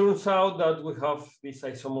then it turns out that we have this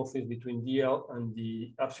isomorphism between DL and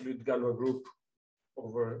the absolute Galois group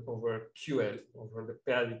over QL, over the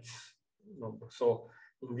p-adic number. So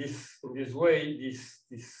in this way, these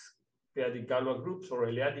p-adic Galois groups or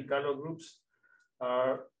Eliadic Galois groups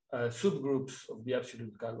are subgroups of the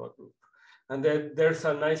absolute Galois group. And then there's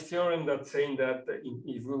a nice theorem that's saying that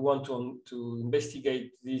if we want to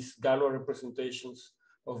investigate these Galois representations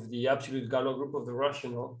of the absolute Galois group of the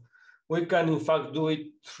rational, we can in fact do it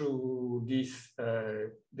through these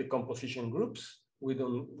decomposition groups. We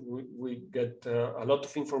get a lot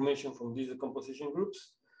of information from these decomposition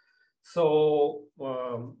groups. So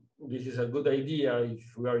this is a good idea if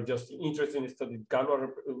we are just interested in studying Galois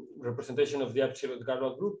representation of the absolute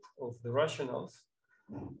Galois group of the rationals,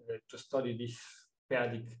 to study these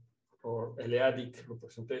p-adic or Eliadic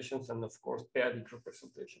representations, and of course p-adic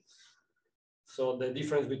representations. So the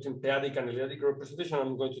difference between p-adic and Eliadic representation,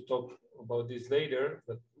 I'm going to talk about this later,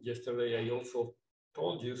 but yesterday I also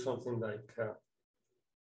told you something like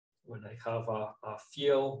when I have a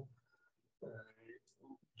field,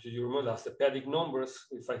 do you remember that's the p-adic numbers?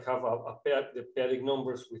 If I have the p-adic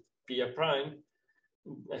numbers with p prime,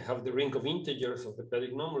 I have the ring of integers of the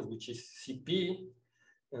p-adic numbers, which is Cp.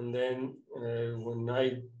 And then when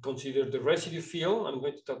I consider the residue field, I'm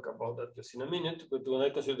going to talk about that just in a minute, but when I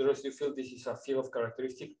consider the residue field, this is a field of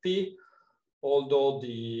characteristic P, although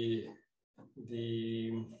the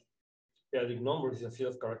p-adic number is a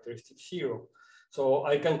field of characteristic 0. So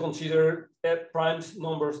I can consider F primes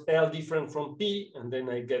numbers L different from P, and then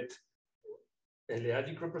I get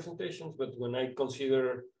L-adic representations, but when I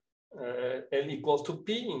consider L equals to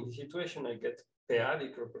P in this situation, I get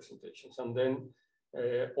p-adic representations. And then,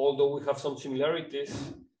 although we have some similarities,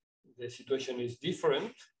 the situation is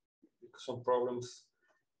different because some problems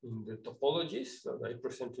in the topologies that I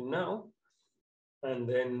presented now. And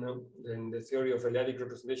then the theory of L-adic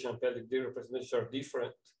representation and p-adic representations are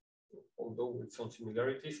different, although with some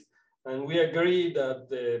similarities. And we agree that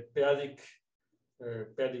the p-adic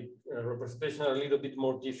representation are a little bit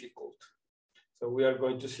more difficult. So we are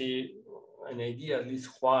going to see an idea at least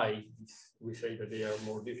why we say that they are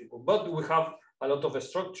more difficult. But we have a lot of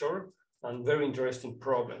structure and very interesting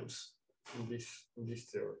problems in this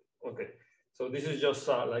theory. Okay, so this is just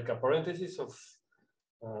like a parenthesis of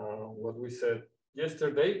what we said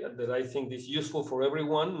yesterday, that I think is useful for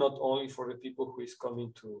everyone, not only for the people who is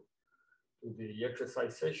coming to the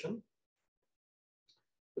exercise session.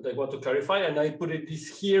 But I want to clarify, and I put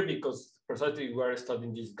this here because precisely we are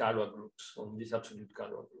studying these Galois groups, on these absolute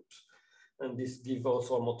Galois groups. And this gives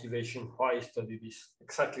also a motivation why I study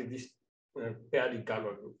exactly these p-adic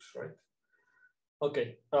Galois groups, right?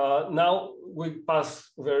 Okay, now we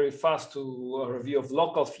pass very fast to a review of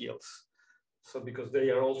local fields. So because they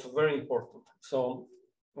are also very important. So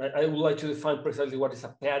I would like to define precisely what is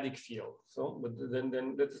a p-adic field. So, but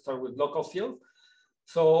then let's start with local field.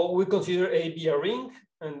 So we consider A be a ring,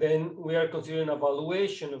 and then we are considering a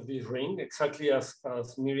valuation of this ring, exactly as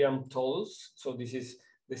Miriam told us. So this is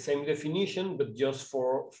the same definition, but just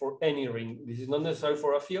for any ring. This is not necessary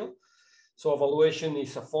for a field. So evaluation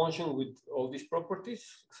is a function with all these properties,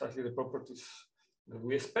 exactly the properties that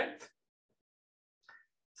we expect.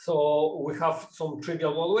 So we have some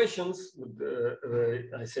trivial valuations.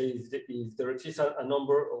 I say if there exists a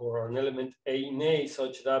number or an element A in A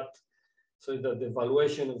such that the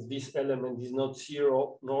valuation of this element is not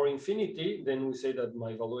 0 nor infinity, then we say that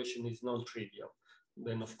my valuation is non-trivial.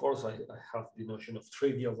 Then of course I have the notion of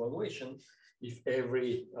trivial valuation if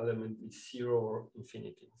every element is 0 or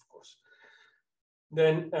infinity, of course.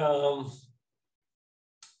 Then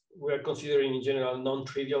we are considering in general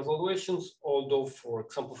non-trivial valuations, although for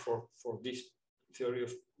example, for this theory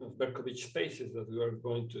of Berkovich spaces that we are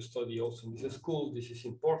going to study also in this school, this is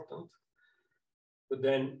important. But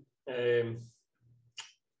then,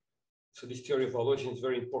 so this theory of evaluation is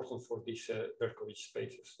very important for these Berkovich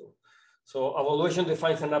spaces. So evaluation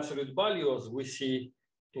defines an absolute value, as we see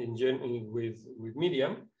with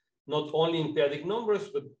medium, not only in p-adic numbers,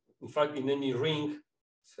 but in fact in any ring,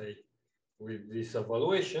 say, with this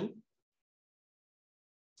evaluation.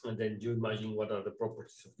 And then you imagine what are the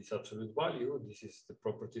properties of this absolute value. This is the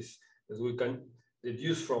properties that we can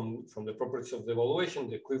deduce from the properties of the evaluation,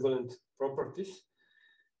 the equivalent properties.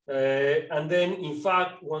 And then, in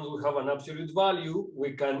fact, once we have an absolute value,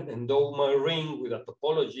 we can endow my ring with a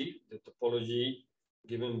topology, the topology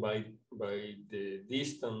given by the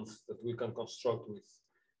distance that we can construct with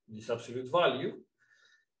this absolute value.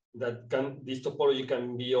 This topology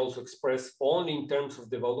can be also expressed only in terms of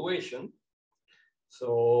the evaluation.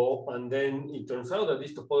 So, and then it turns out that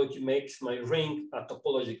this topology makes my ring a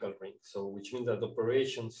topological ring. So, which means that the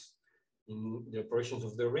operations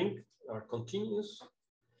of the ring are continuous.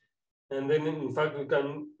 And then, in fact, we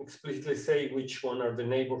can explicitly say which one are the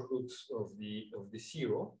neighborhoods of the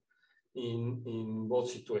 0 in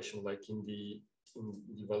both situations, like in the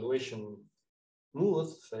evaluation mood,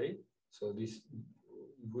 say. So this,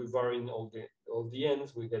 we vary in all the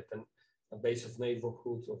ends, we get a base of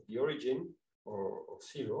neighborhoods of the origin or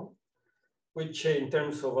 0, which in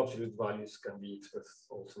terms of absolute values can be expressed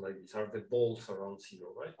also like these are the balls around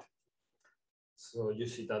 0, right? So you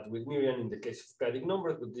see that with Miriam in the case of p-adic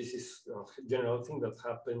numbers, but this is a general thing that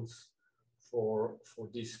happens for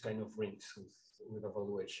this kind of rings with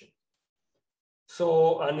evaluation.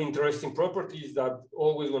 So an interesting property is that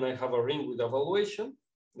always when I have a ring with evaluation,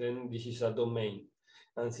 then this is a domain.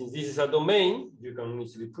 And since this is a domain, you can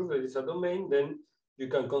easily prove that it's a domain, then you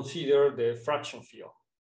can consider the fraction field.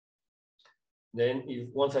 Then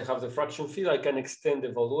once I have the fraction field, I can extend the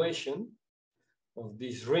evaluation of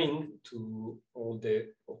this ring to all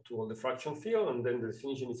the fraction field, and then the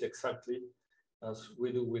definition is exactly as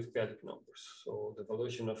we do with p-adic numbers. So the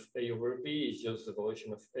evaluation of A over B is just the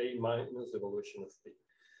evaluation of A minus the evaluation of B.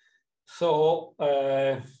 So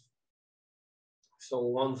so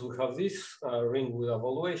once we have this ring with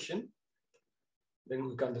evaluation, then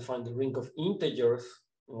we can define the ring of integers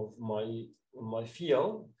of my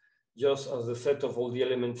field, just as the set of all the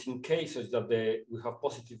elements in K, such that we have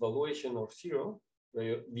positive valuation or 0,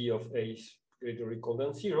 where B of A is greater or equal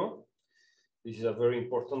than 0. This is a very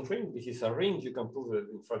important ring. This is a ring. You can prove that,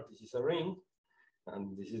 in fact, this is a ring.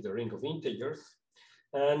 And this is the ring of integers.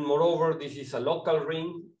 And moreover, this is a local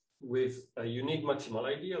ring with a unique maximal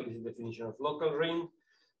ideal. This is the definition of local ring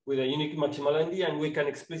with a unique maximal ideal, and we can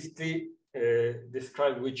explicitly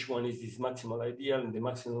describe which one is this maximal ideal, and the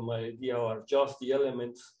maximal ideal are just the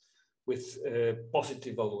elements with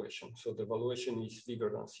positive valuation. So the valuation is bigger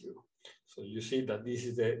than 0. So you see that this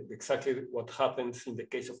is exactly what happens in the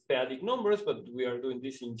case of p-adic numbers, but we are doing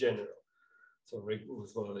this in general. So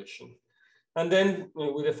rigorous validation. And then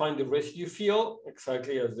we define the residue field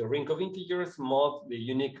exactly as the ring of integers mod the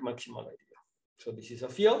unique maximal ideal. So this is a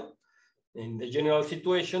field. In the general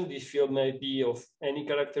situation, this field may be of any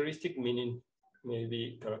characteristic, meaning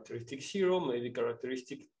maybe characteristic 0, maybe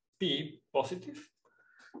characteristic p positive.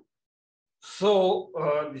 So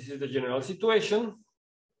this is the general situation.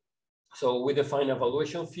 So we define a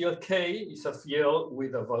valuation field K is a field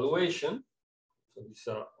with a valuation. So this is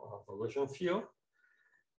a valuation field.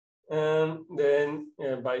 And then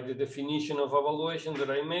by the definition of evaluation that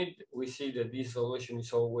I made, we see that this valuation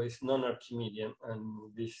is always non-Archimedean.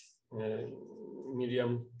 And this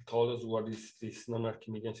Miriam told us what is this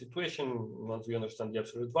non-Archimedean situation. Once we understand the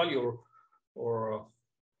absolute value, or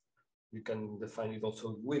we can define it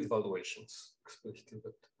also with valuations explicitly,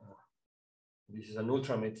 but this is an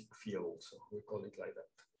ultrametric field, so we call it like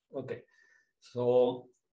that. Okay, so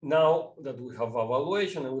now that we have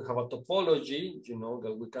evaluation and we have a topology, you know,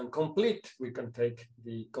 that we can complete, we can take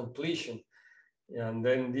the completion. And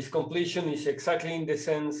then this completion is exactly in the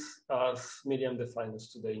sense as Miriam defined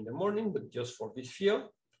us today in the morning, but just for this field.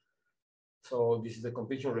 So this is the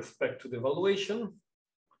completion with respect to the evaluation.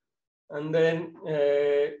 And then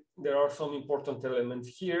there are some important elements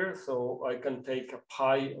here. So I can take a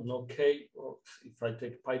pi on OK, or if I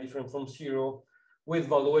take pi different from 0 with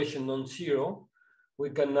valuation non-zero, we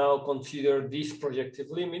can now consider this projective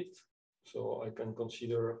limit. So I can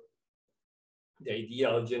consider the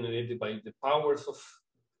ideal generated by the powers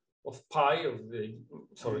of pi, of the,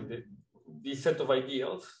 sorry, this set of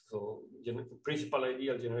ideals. So principal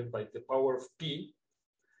ideal generated by the power of p,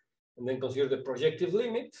 and then consider the projective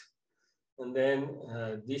limit. And then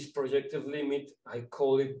this projective limit, I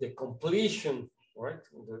call it the completion, right?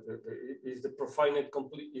 Is the profinite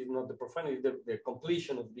complete, is not the profinite, the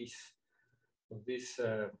completion of this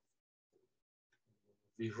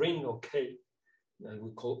ring, OK, that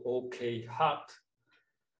we call OK hat.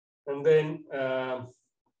 And then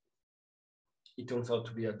it turns out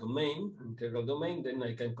to be a domain, an integral domain. Then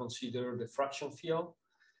I can consider the fraction field.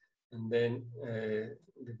 And then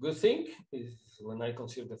the good thing is when I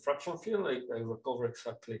consider the fraction field, I recover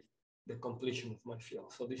exactly the completion of my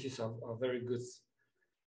field. So this is a very good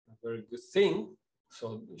thing.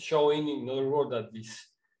 So showing, in other words, that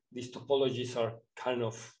these topologies are kind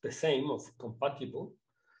of the same, of compatible,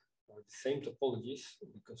 the same topologies,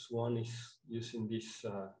 because one is using these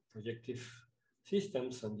projective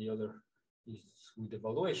systems and the other is with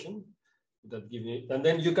evaluation. That give me, and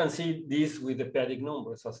then you can see this with the p-adic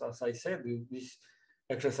numbers. As I said, this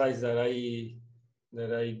exercise that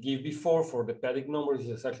I give before for the p-adic numbers is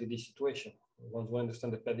exactly this situation. Once we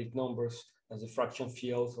understand the p-adic numbers as the fraction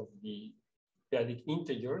fields of the p-adic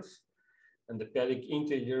integers, and the p-adic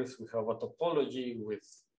integers, we have a topology with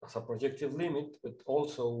as a projective limit, but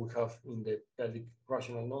also we have in the p-adic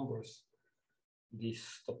rational numbers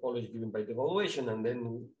this topology given by the evaluation, and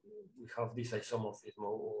then we have this isomorphism,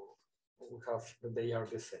 or we have that they are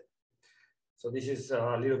the same. So this is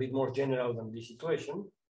a little bit more general than this situation.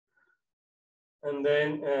 And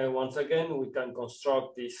then once again, we can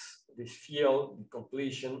construct this field in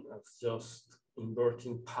completion as just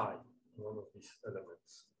inverting pi, one of these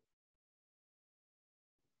elements.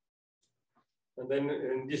 And then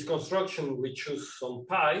in this construction, we choose some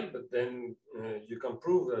pi, but then you can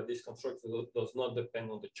prove that this construction does not depend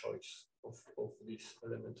on the choice of this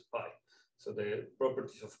element pi. So the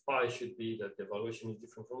properties of pi should be that the evaluation is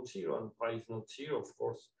different from 0, and pi is not 0, of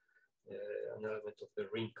course, an element of the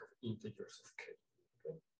ring of integers of k.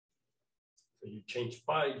 Okay? So you change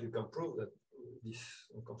pi, you can prove that these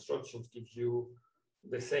constructions give you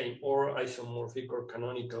the same or isomorphic or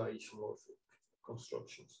canonical isomorphic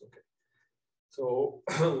constructions. Okay. So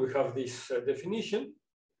we have this definition.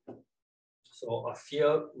 So a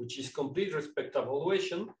field which is complete respect to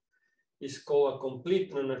evaluation is called a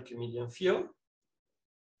complete non-Archimedean field.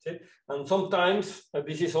 Okay? And sometimes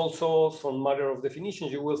this is also some matter of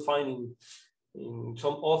definitions. You will find in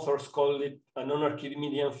some authors call it a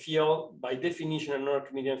non-Archimedean field. By definition, a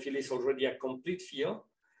non-Archimedean field is already a complete field.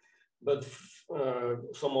 But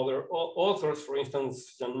some other authors, for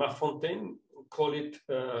instance, Jean-Marc Fontaine, call it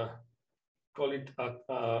call it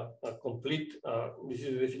a complete, this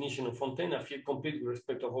is the definition of Fontaine, a field complete with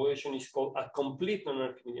respect to evaluation is called a complete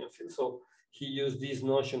non-Archimedean field. So he used this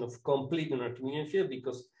notion of complete non-Archimedean field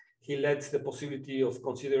because he lets the possibility of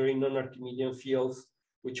considering non-Archimedean fields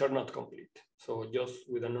which are not complete. So just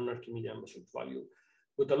with a non-Archimedean measured value.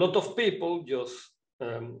 But a lot of people just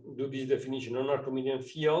do this definition, non-Archimedean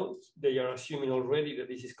fields, they are assuming already that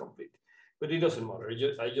this is complete. But it doesn't matter,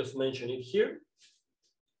 I just mentioned it here.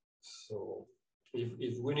 So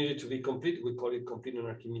if we need it to be complete, we call it complete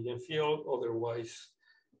non-Archimedean field. Otherwise,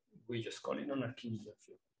 we just call it non-Archimedean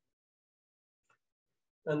field.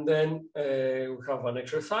 And then we have an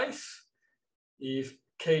exercise. If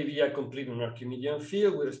K be a complete non-Archimedean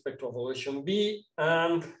field with respect to evaluation B,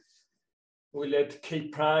 and we let K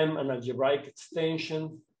prime an algebraic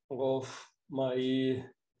extension of my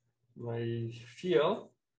field,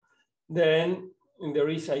 then there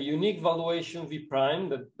is a unique valuation V prime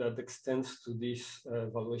that extends to this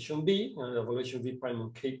valuation B, and evaluation V prime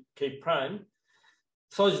on K prime,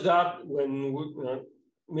 such that when we,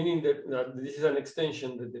 meaning that this is an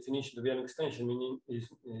extension, the definition to be an extension, meaning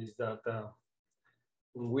is that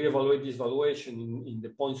when we evaluate this valuation in the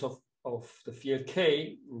points of the field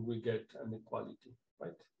K, we get an equality,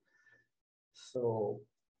 right? So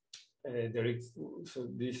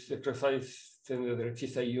this exercise saying that there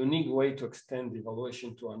exists a unique way to extend the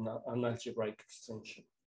evaluation to an algebraic extension.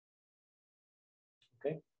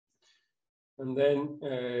 Okay, and then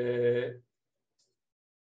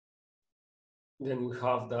we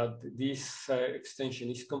have that this extension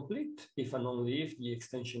is complete if and only if the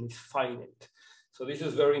extension is finite. So this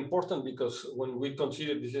is very important because when we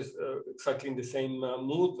consider this is exactly in the same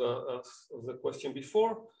mood as the question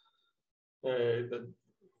before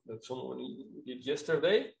that someone did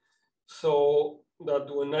yesterday. So that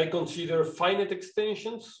when I consider finite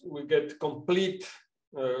extensions, we get complete.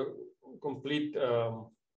 I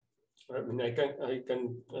mean,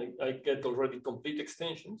 I get already complete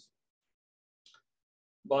extensions.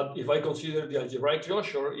 But if I consider the algebraic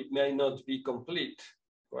closure, it may not be complete,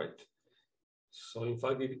 right? So in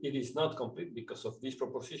fact, it is not complete because of this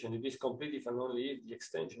proposition. It is complete if and only if the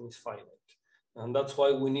extension is finite. And that's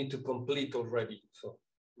why we need to complete already. So,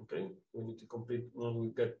 okay, we need to complete when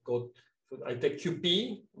we so I take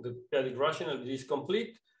QP, the p-adic rational, it is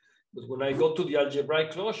complete. But when I go to the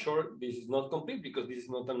algebraic closure, this is not complete because this is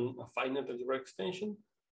not a finite algebraic extension.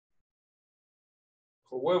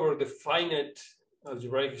 However, the finite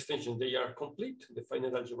algebraic extension, they are complete. The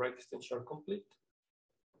finite algebraic extension are complete.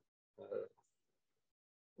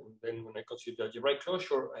 And then when I consider the algebraic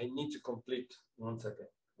closure, I need to complete once again,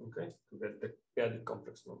 okay, to get the p-adic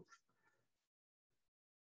complex number.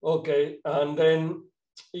 Okay, and then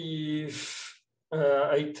if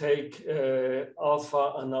I take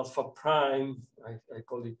alpha and alpha prime, I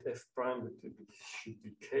call it F prime, but it should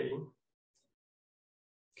be K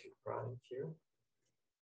prime here.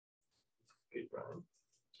 K prime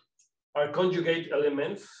are conjugate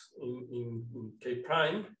elements in K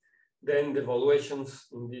prime, then the evaluations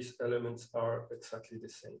in these elements are exactly the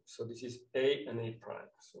same. So this is A and A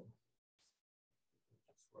prime. So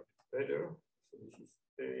that's better. So this is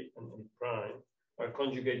A and A prime are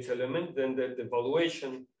conjugate elements, then the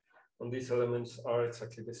evaluation on these elements are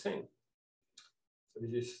exactly the same. So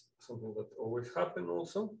this is something that always happens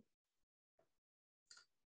also.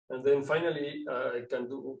 And then finally, I can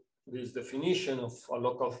do this definition of a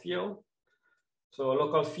local field. So a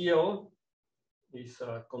local field is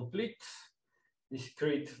a complete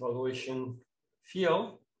discrete evaluation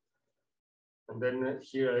field. And then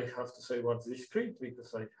here I have to say what's discrete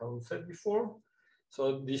because I haven't said before.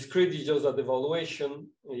 So discrete is just that the evaluation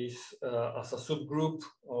is as a subgroup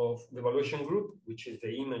of the evaluation group, which is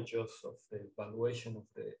the images of the evaluation of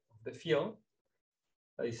the field.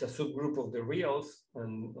 It's a subgroup of the reals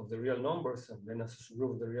and of the real numbers. And then as a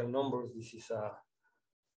subgroup of the real numbers, this is a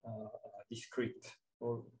discrete,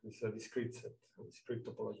 or it's a discrete set, a discrete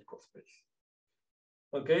topological space.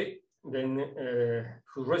 Okay, then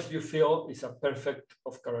whose residue field is a perfect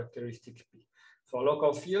of characteristic P. So a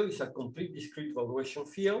local field is a complete discrete evaluation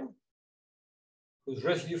field whose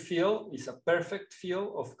residue field is a perfect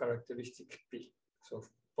field of characteristic P, so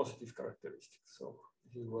positive characteristics. So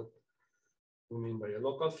this is what we mean by a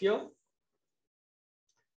local field.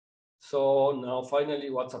 So now finally,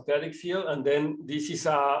 what's a p-adic field? And then this is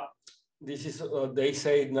they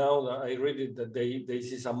say now that I read it that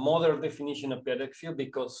this is a modern definition of p-adic field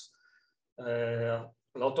because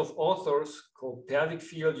a lot of authors call p-adic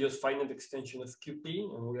field just finite extension of QP,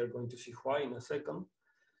 and we are going to see why in a second.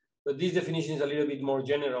 But this definition is a little bit more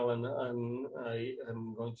general, and I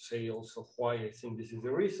am going to say also why I think this is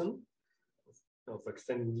the reason. of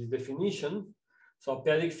extending this definition. So a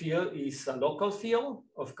p-adic field is a local field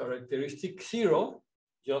of characteristic 0,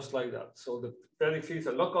 just like that. So the p-adic field is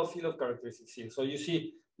a local field of characteristic 0. So you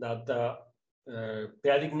see that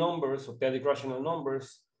p-adic numbers or p-adic rational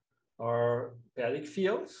numbers are p-adic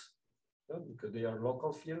fields, because they are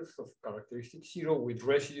local fields of characteristic 0 with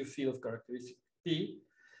residue field of characteristic p.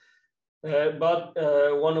 But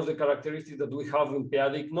one of the characteristics that we have in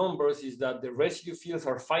p-adic numbers is that the residue fields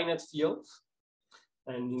are finite fields.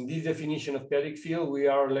 And in this definition of p-adic field, we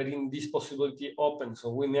are letting this possibility open. So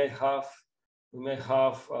we may have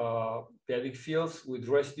p-adic fields with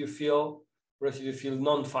residue field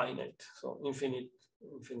non-finite, so infinite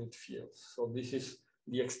fields. So this is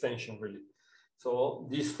the extension really. So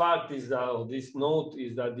this fact is that, or this note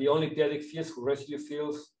is that the only p-adic fields whose residue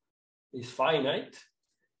fields is finite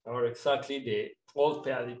are exactly the old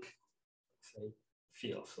p-adic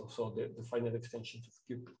fields. So the finite extensions of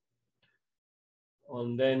QP.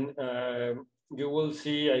 And then you will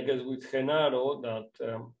see, I guess, with Genaro that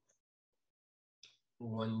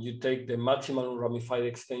when you take the maximal ramified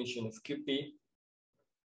extension of QP,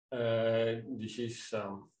 this is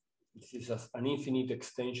an infinite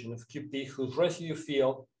extension of QP whose residue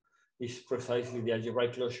field is precisely the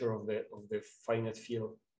algebraic closure of the finite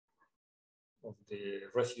field of the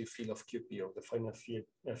residue field of QP, of the finite field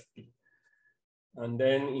FP. And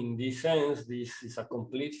then in this sense, this is a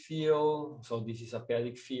complete field. So this is a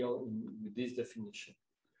p-adic field with this definition.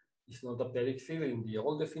 It's not a p-adic field in the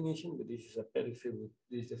old definition, but this is a p-adic field with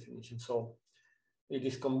this definition. So it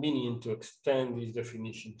is convenient to extend these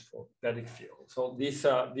definitions for p-adic field. So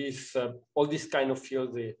all these kind of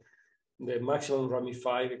fields, the maximum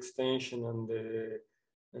ramified extension and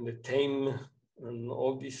the tame and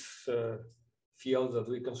all these fields that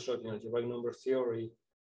we construct in algebraic number theory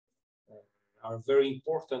are very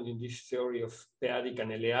important in this theory of p-adic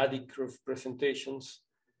and L-adic representations.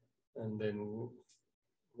 And then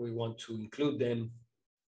we want to include them,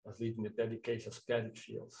 at least in the p-adic case, as p-adic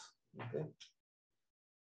fields. Okay.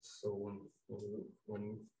 So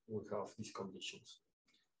when we have these conditions.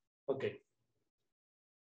 Okay.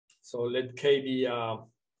 So let K be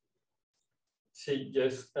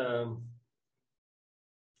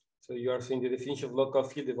so you are saying the definition of local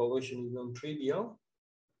field evaluation is non-trivial.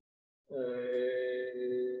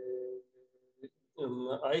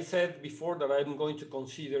 I said before that I'm going to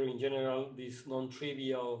consider in general this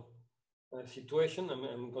non-trivial situation.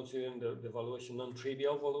 I'm considering the evaluation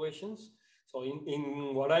non-trivial evaluations. So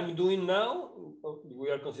in what I'm doing now, we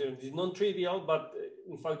are considering this non-trivial, but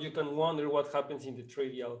in fact you can wonder what happens in the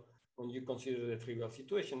trivial when you consider the trivial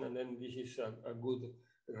situation, and then this is a good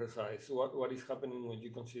exercise. What is happening when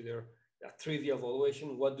you consider a trivial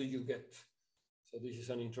evaluation? What do you get? So this is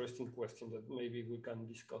an interesting question that maybe we can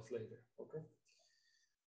discuss later, okay?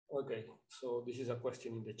 Okay, so this is a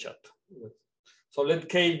question in the chat. So let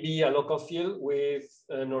K be a local field with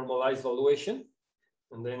a normalized valuation.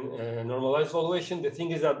 And then normalized valuation, the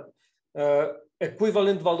thing is that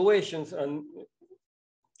equivalent valuations and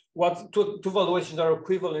what two valuations are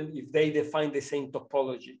equivalent if they define the same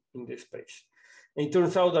topology in the space. And it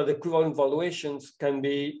turns out that equivalent valuations can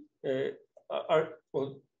be,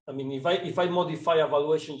 I mean, if I modify a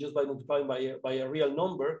valuation just by multiplying by a real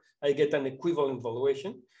number, I get an equivalent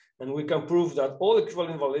valuation. And we can prove that all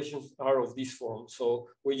equivalent valuations are of this form. So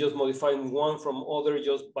we just modify one from other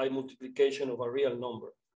just by multiplication of a real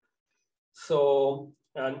number. So,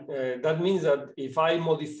 and that means that if I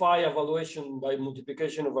modify a valuation by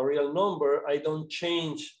multiplication of a real number, I don't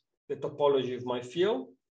change the topology of my field.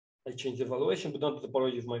 I change the valuation, but not the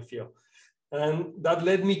topology of my field. And that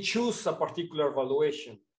let me choose a particular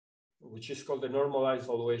valuation, which is called the normalized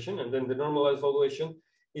valuation. And then the normalized valuation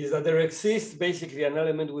is that there exists basically an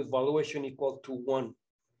element with valuation equal to 1.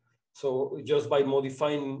 So just by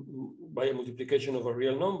modifying, by a multiplication of a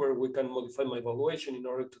real number, we can modify my valuation in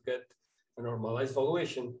order to get a normalized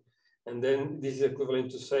valuation. And then this is equivalent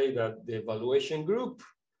to say that the valuation group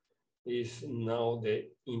is now the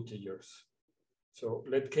integers. So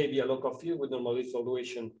let K be a local field with normalized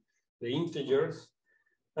valuation, the integers,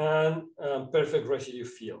 and perfect residue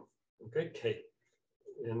field, okay, K.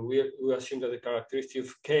 And we assume that the characteristic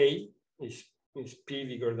of K is P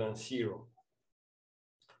bigger than 0.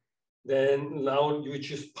 Then now you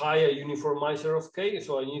choose pi, a uniformizer of K.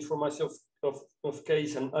 So a uniformizer of K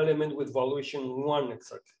is an element with valuation 1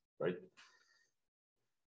 exactly, right?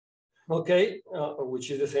 Okay,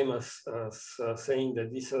 which is the same as saying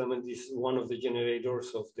that this element is one of the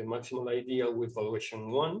generators of the maximal ideal with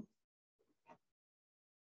valuation 1.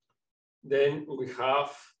 Then we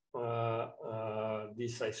have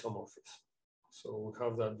this isomorphism. So we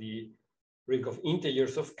have that the ring of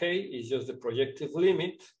integers of k is just the projective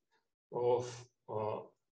limit of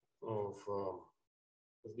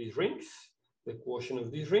these rings, the quotient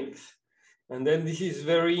of these rings. And then this is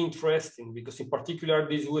very interesting because in particular,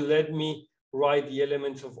 this will let me write the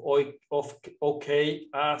elements of OK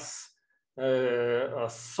as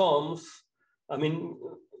sums. I mean,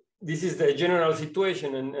 this is the general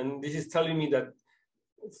situation, and this is telling me that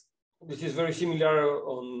this is very similar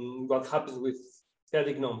on what happens with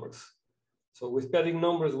p-adic numbers. So with p-adic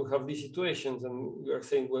numbers, we have these situations, and we are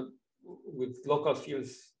saying, well, with local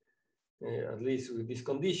fields, at least with these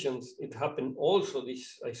conditions, it happened also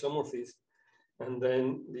this isomorphism. And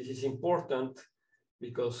then this is important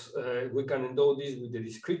because we can endow this with the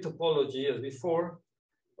discrete topology as before.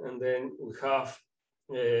 And then we have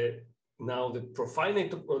now the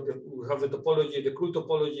profinite, we have the topology, the crude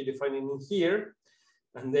topology defined in here.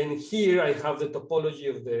 And then here I have the topology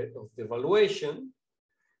of the evaluation.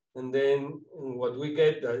 And then what we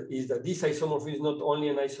get is that this isomorphism is not only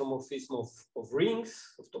an isomorphism of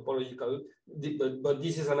rings, of topological, but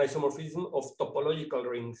this is an isomorphism of topological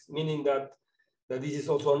rings, meaning that this is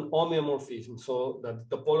also an homeomorphism, so that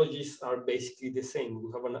the topologies are basically the same.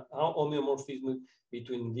 We have an homeomorphism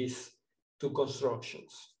between these two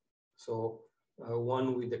constructions. So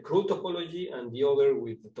one with the crude topology and the other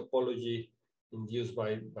with the topology induced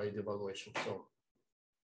by the evaluation. So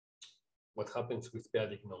what happens with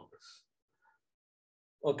p-adic numbers?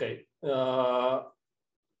 Okay,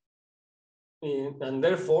 and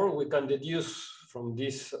therefore we can deduce from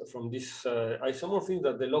this isomorphism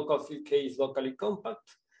that the local field K is locally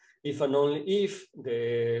compact if and only if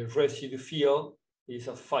the residue field is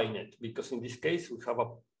a finite, because in this case we have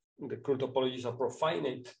the crude topology is a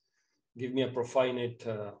profinite, give me a profinite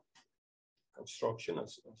construction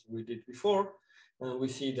as we did before, and we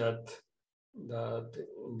see that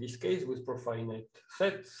in this case with profinite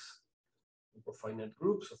sets, profinite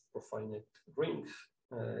groups of profinite rings,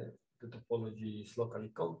 the topology is locally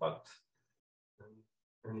compact.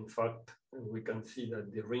 And in fact, we can see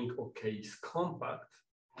that the ring OK is compact,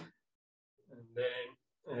 and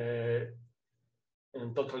then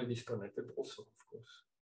and totally disconnected also, of course.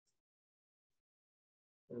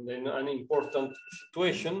 And then an important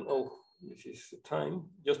situation. Oh, this is the time.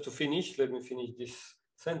 Just to finish, let me finish this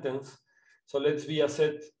sentence. So let's be a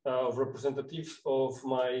set of representatives of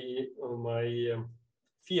my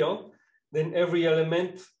field. Then every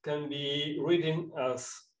element can be written as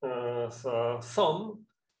a sum,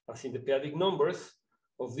 as in the p-adic numbers,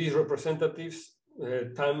 of these representatives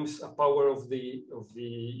times a power of the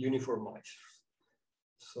uniformizers.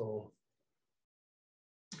 So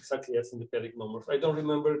exactly as in the p-adic numbers. I don't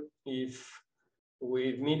remember if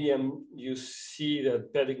with medium you see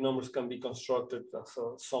that p-adic numbers can be constructed as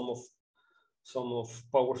a sum of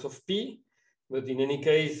powers of p, but in any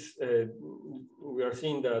case, we are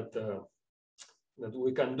seeing that that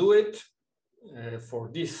we can do it for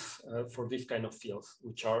this kind of fields,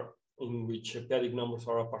 which are in which p-adic numbers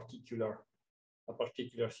are a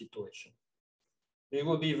particular situation. It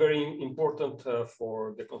will be very important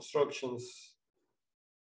for the constructions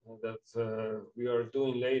that we are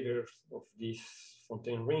doing later of these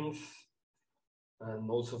Fontaine rings, and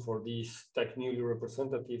also for these technically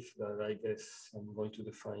representative that I guess I'm going to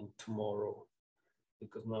define tomorrow,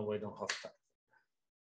 because now I don't have time.